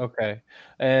 Yep. Okay.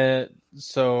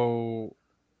 So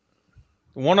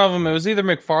one of them, it was either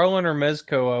McFarlane or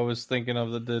Mezco I was thinking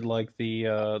of that did like the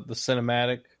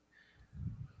cinematic.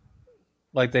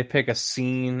 Like they pick a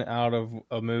scene out of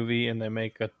a movie and they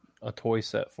make a toy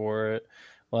set for it.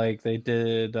 Like they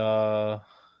did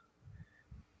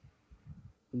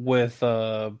with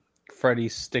Freddy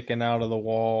sticking out of the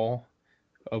wall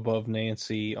above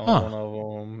Nancy on one of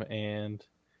them, and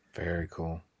very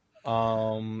cool.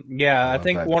 I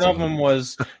think one of them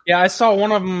was I saw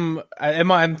one of them. It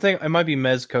might be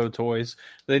Mezco Toys.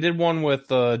 They did one with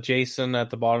Jason at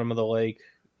the bottom of the lake.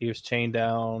 He was chained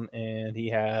down, and he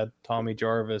had Tommy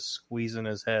Jarvis squeezing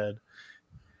his head,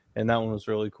 and that one was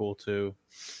really cool too.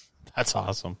 That's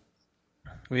awesome.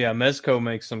 Yeah, Mezco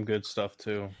makes some good stuff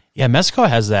too. Yeah, Mezco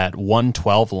has that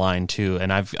 112 line too,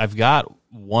 and I've got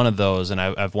one of those, and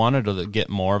I've wanted to get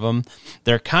more of them.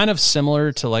 They're kind of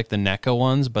similar to like the NECA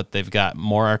ones, but they've got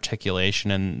more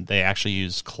articulation, and they actually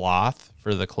use cloth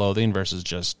for the clothing versus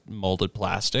just molded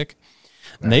plastic.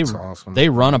 And That's awesome. They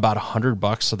run about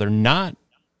 $100, so they're not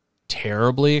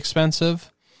terribly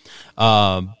expensive,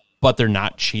 but they're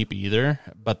not cheap either.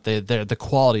 But the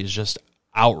quality is just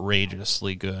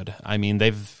outrageously good. I mean,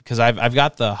 because I've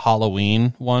got the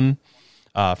Halloween one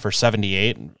for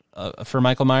 $78 for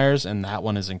Michael Myers, and that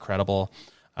one is incredible.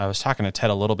 I was talking to Ted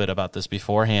a little bit about this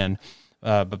beforehand,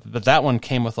 but that one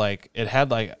came with it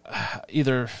had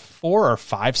either 4 or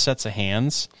 5 sets of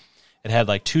hands. It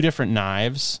had 2 different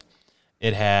knives.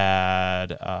 It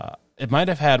had it might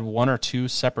have had 1 or 2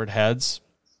 separate heads,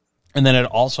 and then it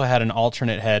also had an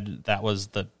alternate head that was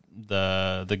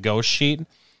the ghost sheet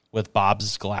with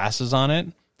Bob's glasses on it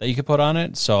that you could put on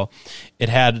it. So it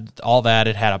had all that.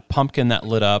 It had a pumpkin that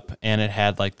lit up, and it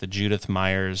had the Judith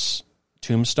Myers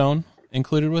tombstone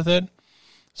included with it.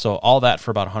 So all that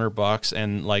for about $100,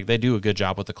 and like they do a good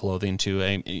job with the clothing too.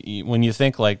 When you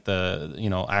think like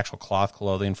the actual cloth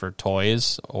clothing for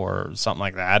toys or something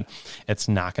like that, it's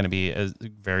not going to be a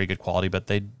very good quality, but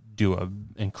they do an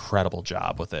incredible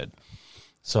job with it.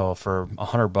 So for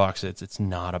 $100, it's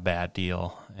not a bad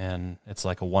deal, and it's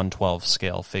like a 1/12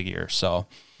 scale figure, so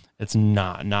it's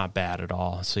not bad at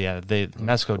all. So yeah,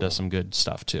 Mezco does some good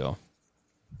stuff too.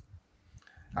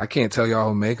 I can't tell y'all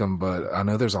who make them, but I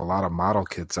know there's a lot of model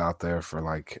kits out there for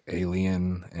like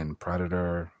Alien and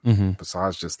Predator,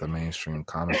 besides just the mainstream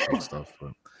comic book stuff.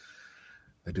 But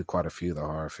they do quite a few of the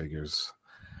horror figures.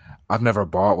 I've never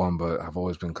bought one, but I've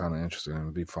always been kind of interested.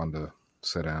 It'd be fun to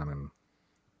sit down and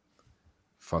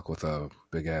fuck with a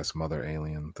big ass mother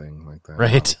alien thing like that,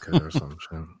 right? Or some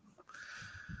shit.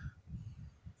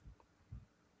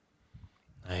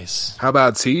 Nice. How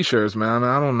about T-shirts, man?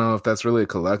 I don't know if that's really a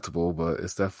collectible, but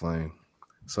it's definitely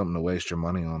something to waste your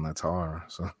money on. That's horror.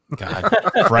 So, God,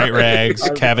 Fright Rags,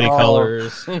 Cavity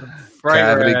Colors,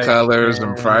 Cavity Colors,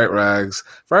 and Fright Rags.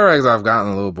 Fright Rags, I've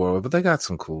gotten a little bored with, but they got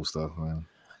some cool stuff, man.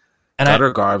 And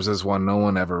Gutter Garbs is one no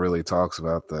one ever really talks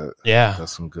about. That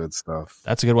that's some good stuff.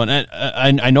 That's a good one.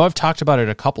 And I know I've talked about it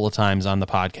a couple of times on the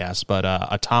podcast, but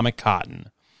Atomic Cotton.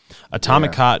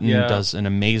 Atomic Cotton does an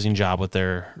amazing job with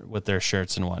their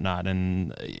shirts and whatnot,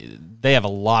 and they have a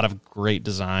lot of great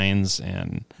designs,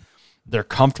 and they're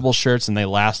comfortable shirts and they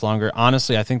last longer.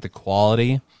 Honestly, I think the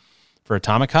quality for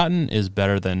Atomic Cotton is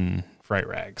better than Fright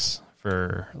Rags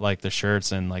for like the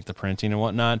shirts and like the printing and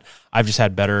whatnot. I've just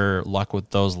had better luck with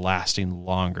those lasting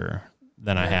longer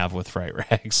than I have with Fright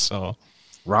Rags. So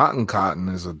Rotten Cotton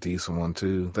is a decent one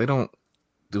too. They don't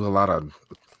do a lot of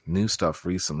new stuff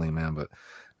recently, man, but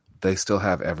they still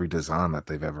have every design that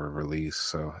they've ever released.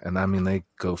 So, and I mean, they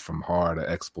go from hard to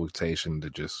exploitation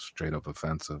to just straight up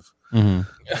offensive.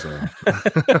 So,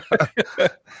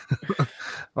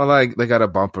 well, like they got a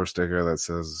bumper sticker that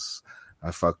says,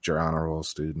 "I fucked your honor roll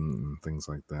student," and things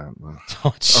like that. Or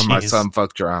my son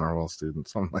fucked your honor roll student,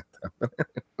 something like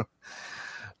that.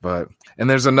 But, and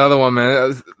there's another one,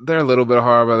 man. They're a little bit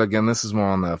hard, but again, this is more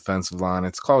on the offensive line.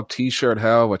 It's called T-Shirt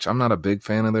Hell, which I'm not a big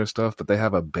fan of their stuff, but they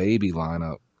have a baby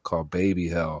lineup called Baby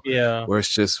Hell. Yeah. Where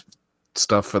it's just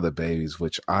stuff for the babies,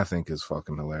 which I think is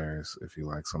fucking hilarious if you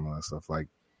like some of that stuff. Like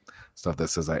stuff that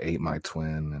says I ate my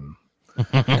twin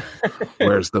and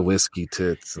where's the whiskey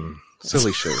tits and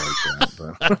silly shit like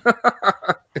that.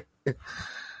 But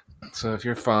so if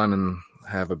you're fun and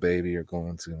have a baby you're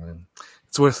going to, man,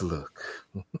 it's worth a look.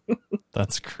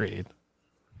 That's great.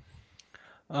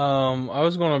 I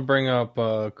was going to bring up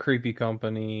Creepy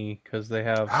Company because they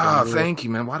have. Thank you,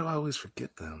 man. Why do I always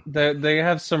forget them? They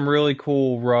have some really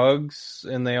cool rugs,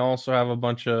 and they also have a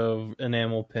bunch of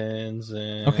enamel pins,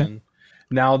 and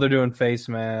now they're doing face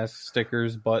masks,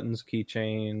 stickers, buttons,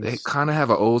 keychains. They kind of have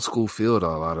an old school feel to a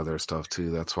lot of their stuff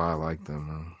too. That's why I like them,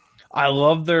 man. I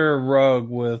love their rug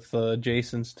with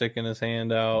Jason sticking his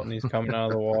hand out and he's coming out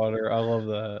of the water. I love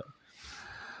that.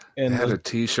 And they had a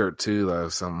T-shirt too that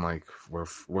was something like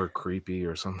 "We're creepy"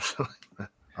 or something like that.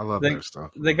 I love their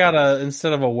stuff. They got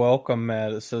instead of a welcome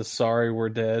mat, it says "Sorry, we're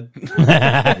dead."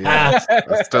 Yes,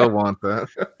 I still want that.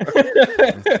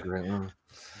 That's a great one.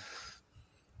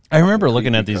 I remember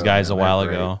looking at these guys a while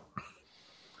ago.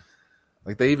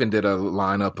 Like they even did a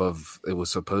lineup of, it was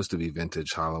supposed to be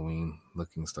vintage Halloween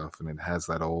looking stuff, and it has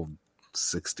that old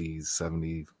 60s,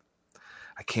 70s.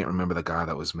 I can't remember the guy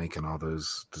that was making all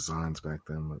those designs back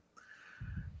then, but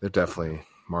they're definitely,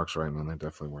 Mark's right, man. They're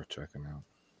definitely worth checking out.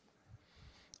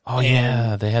 Oh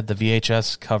yeah, they had the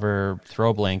VHS cover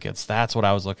throw blankets. That's what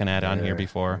I was looking at on here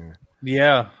before.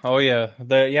 Yeah. Oh yeah.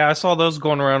 I saw those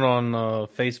going around on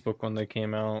Facebook when they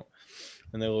came out,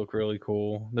 and they look really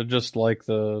cool. They're just like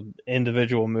the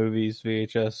individual movies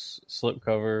VHS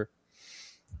slipcover.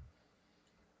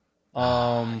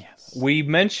 Yes. We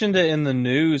mentioned it in the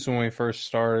news when we first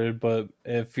started, but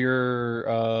if your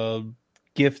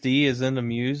giftee is into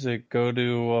music, go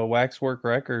to Waxwork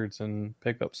Records and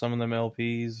pick up some of them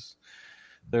LPs.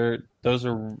 Those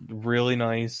are really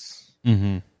nice.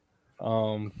 That's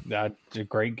a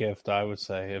great gift, I would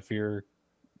say, if you're,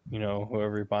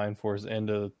 whoever you're buying for is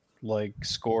into like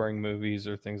scoring movies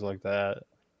or things like that.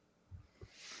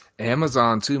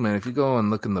 Amazon too, man. If you go and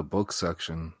look in the book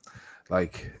section,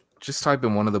 like just type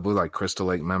in one of the books like Crystal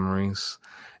Lake Memories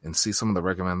and see some of the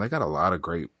recommend. They got a lot of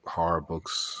great horror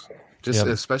books. Just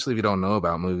especially if you don't know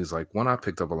about movies. Like one I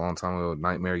picked up a long time ago,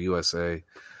 Nightmare USA,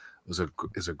 is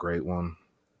a great one.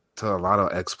 To a lot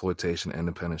of exploitation,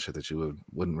 independent shit that you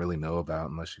wouldn't really know about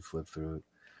unless you flip through it.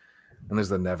 And there's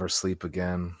the Never Sleep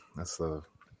Again. That's the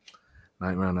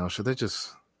Nightmare on Elm Street. There's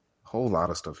just a whole lot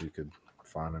of stuff you could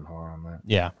finding horror on that.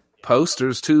 Yeah.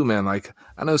 Posters too, man. Like,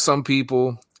 I know some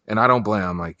people, and I don't blame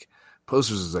them, like,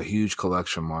 posters is a huge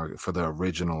collection market for the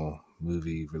original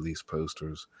movie release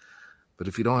posters. But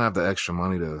if you don't have the extra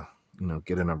money to,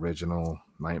 get an original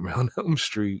Nightmare on Elm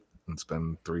Street and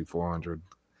spend $300-400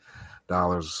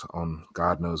 on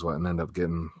God knows what and end up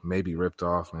getting maybe ripped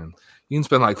off, man, you can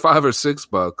spend like $5 or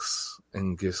 $6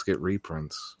 and just get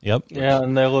reprints. Yep. Yeah,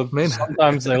 and they look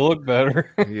sometimes they look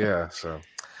better. Yeah, so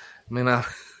I mean,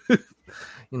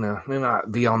 may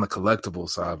not be on the collectible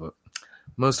side, but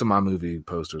most of my movie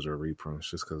posters are reprints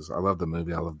just because I love the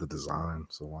movie, I love the design.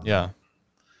 So why not? Yeah,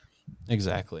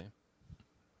 exactly.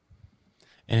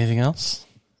 Anything else?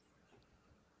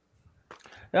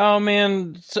 Oh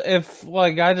man, if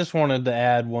I just wanted to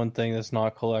add one thing that's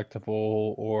not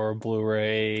collectible or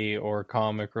Blu-ray or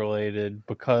comic related,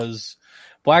 because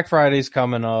Black Friday's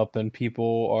coming up and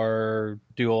people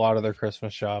do a lot of their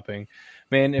Christmas shopping.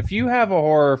 Man, if you have a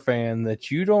horror fan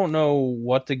that you don't know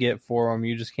what to get for them,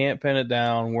 you just can't pin it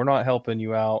down, we're not helping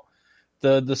you out.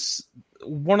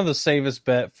 One of the safest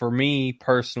bet for me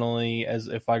personally, as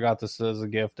if I got this as a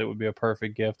gift, it would be a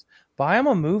perfect gift. Buy them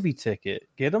a movie ticket.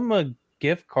 Get them a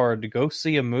gift card to go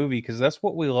see a movie, because that's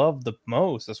what we love the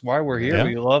most. That's why we're here. Yeah.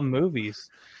 We love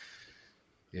movies.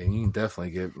 Yeah, you can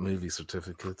definitely get movie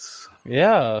certificates.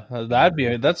 Yeah,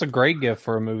 that's a great gift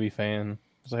for a movie fan.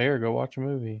 So here, go watch a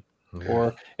movie. Yeah.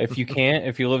 Or if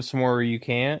you live somewhere where you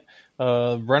can't,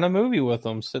 rent a movie with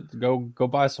them. Go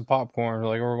buy some popcorn.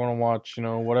 Like, we're going to watch,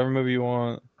 whatever movie you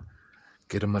want.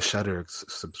 Get them a Shudder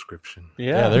subscription.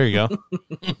 Yeah, there you go.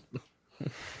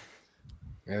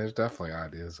 Yeah, there's definitely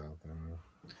ideas out there, man.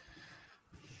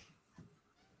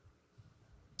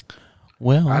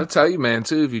 Well, I'll tell you, man,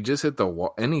 too, if you just hit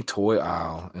any toy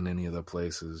aisle in any of the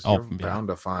places, you're bound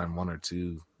to find one or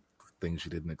two things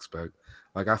you didn't expect.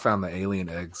 Like, I found the alien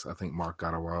eggs, I think Mark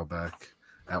got a while back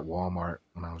at Walmart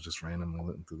when I was just randomly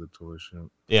looking through the toy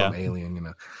shop. Yeah. From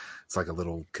Alien, it's like a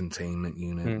little containment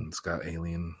unit, and it's got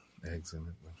alien eggs in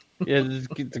it.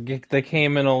 Yeah, they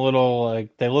came in a little,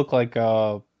 they look like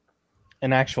an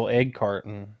actual egg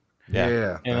carton.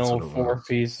 Yeah. In little 4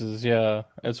 pieces. Yeah,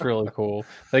 it's really cool.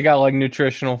 They got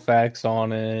nutritional facts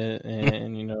on it,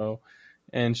 and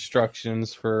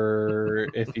instructions for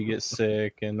if you get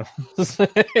sick, and it's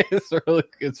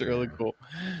really cool.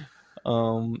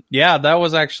 Yeah, that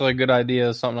was actually a good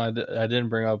idea. Something I didn't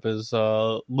bring up is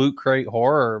Loot Crate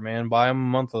Horror. Man, buy them a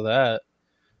month of that.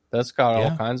 That's got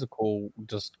all kinds of cool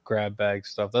just grab bag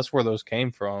stuff. That's where those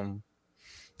came from.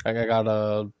 I got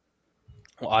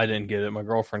I didn't get it. My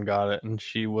girlfriend got it, and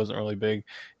she wasn't really big.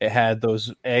 It had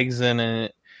those eggs in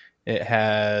it. It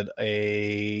had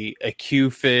a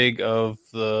Q-fig of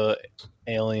the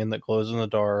alien that glows in the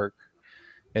dark.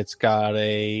 It's got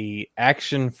a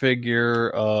action figure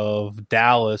of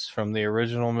Dallas from the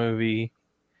original movie,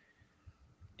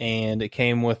 and it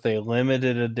came with a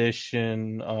limited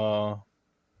edition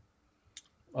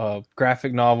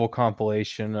graphic novel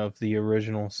compilation of the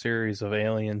original series of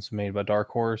Aliens made by Dark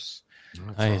Horse.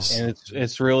 Nice. And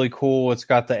it's really cool. It's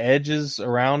got the edges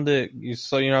around it.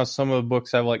 Some of the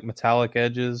books have metallic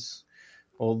edges.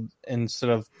 Well, instead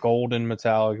of gold and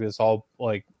metallic, it's all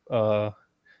I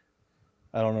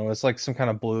don't know. It's like some kind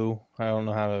of blue. I don't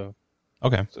know how to.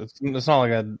 Okay. It's not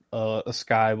like a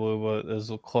sky blue, but it's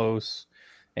close.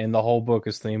 And the whole book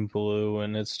is themed blue,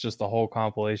 and it's just the whole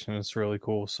compilation. It's really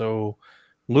cool. So,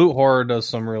 Loot Horror does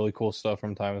some really cool stuff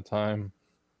from time to time.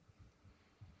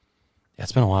 Yeah,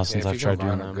 it's been a while since I've tried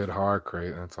doing a good horror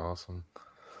crate. That's awesome.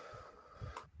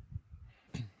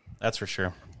 That's for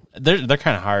sure. They're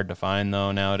kind of hard to find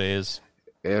though nowadays.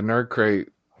 Yeah, Nerd Crate.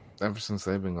 Ever since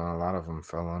they've been gone, a lot of them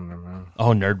fell under, man.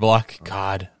 Oh, Nerd Block.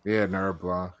 God. Yeah, Nerd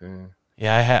Block. Yeah.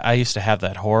 Yeah, I used to have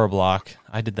that horror block.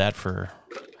 I did that for,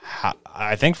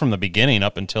 I think, from the beginning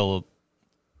up until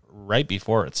right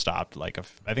before it stopped. I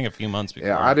think a few months before.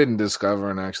 Yeah, I didn't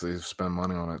discover and actually spend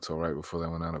money on it till right before they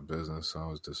went out of business. So I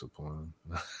was disappointed.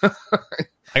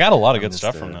 I got a lot of good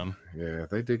stuff from them. Yeah,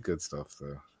 they did good stuff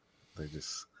though. They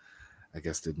just, I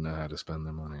guess, didn't know how to spend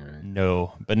their money, right?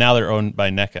 No, but now they're owned by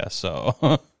NECA,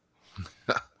 so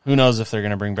who knows if they're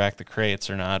going to bring back the crates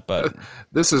or not. But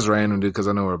this is random, dude, because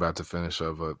I know we're about to finish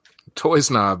up. But Toy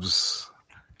Snobs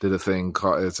did a thing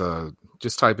called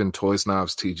just type in Toy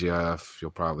Snobs TGIF. You'll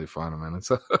probably find them, and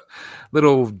it's a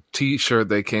little T-shirt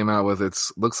they came out with. It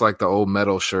looks like the old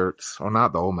metal shirts, or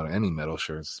not the old metal, any metal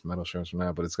shirts from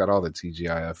now, but it's got all the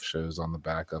TGIF shows on the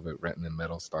back of it, written in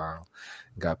metal style.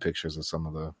 Got pictures of some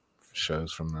of the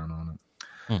shows from then on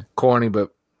it. Corny,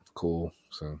 but cool.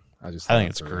 So I think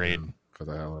it's great for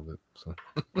the hell of it. So.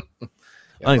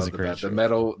 I think it's a great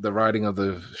show. The writing of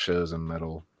the shows in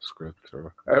metal script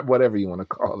or whatever you want to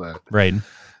call that. Right.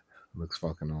 Looks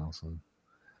fucking awesome.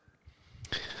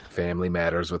 Family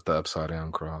Matters with the upside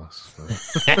down cross.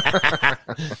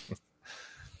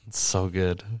 It's so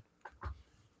good.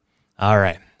 All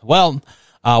right. Well,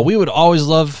 we would always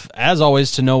love, as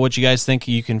always, to know what you guys think.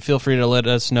 You can feel free to let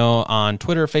us know on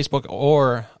Twitter, Facebook,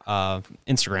 or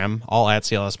Instagram, all at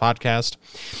CLS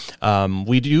Podcast.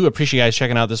 We do appreciate you guys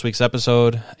checking out this week's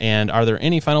episode. And are there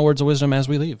any final words of wisdom as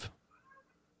we leave?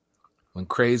 When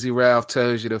Crazy Ralph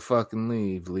tells you to fucking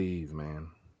leave, man.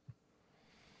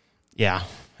 Yeah.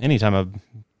 Anytime a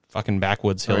fucking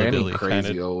backwoods hillbilly.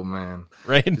 Crazy old man.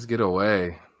 Right? Just get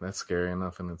away. That's scary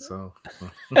enough in itself.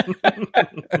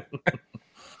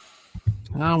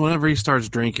 Whenever he starts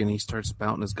drinking, he starts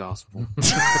spouting his gospel.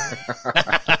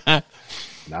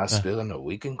 Not spilling a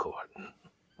week in court.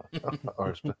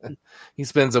 Or he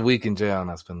spends a week in jail,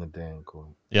 not spend the day in court.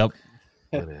 Yep.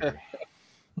 Whatever.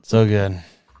 So good.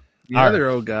 The other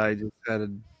old guy just had a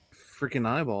freaking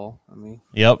eyeball. I mean,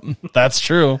 yep, that's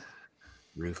true.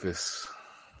 Rufus.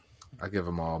 I give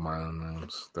them all my own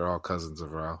names. They're all cousins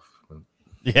of Ralph. But...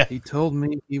 Yeah. He told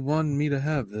me he wanted me to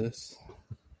have this.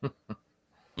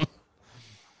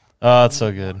 Oh, it's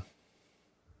so good.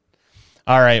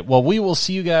 All right. Well, we will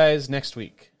see you guys next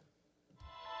week.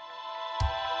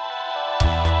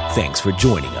 Thanks for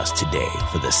joining us today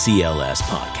for the CLS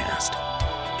Podcast.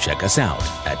 Check us out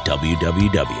at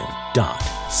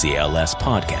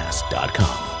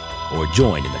www.clspodcast.com or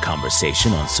join in the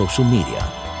conversation on social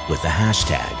media with the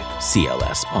hashtag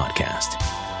CLS Podcast.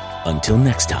 Until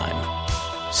next time,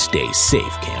 stay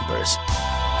safe, campers.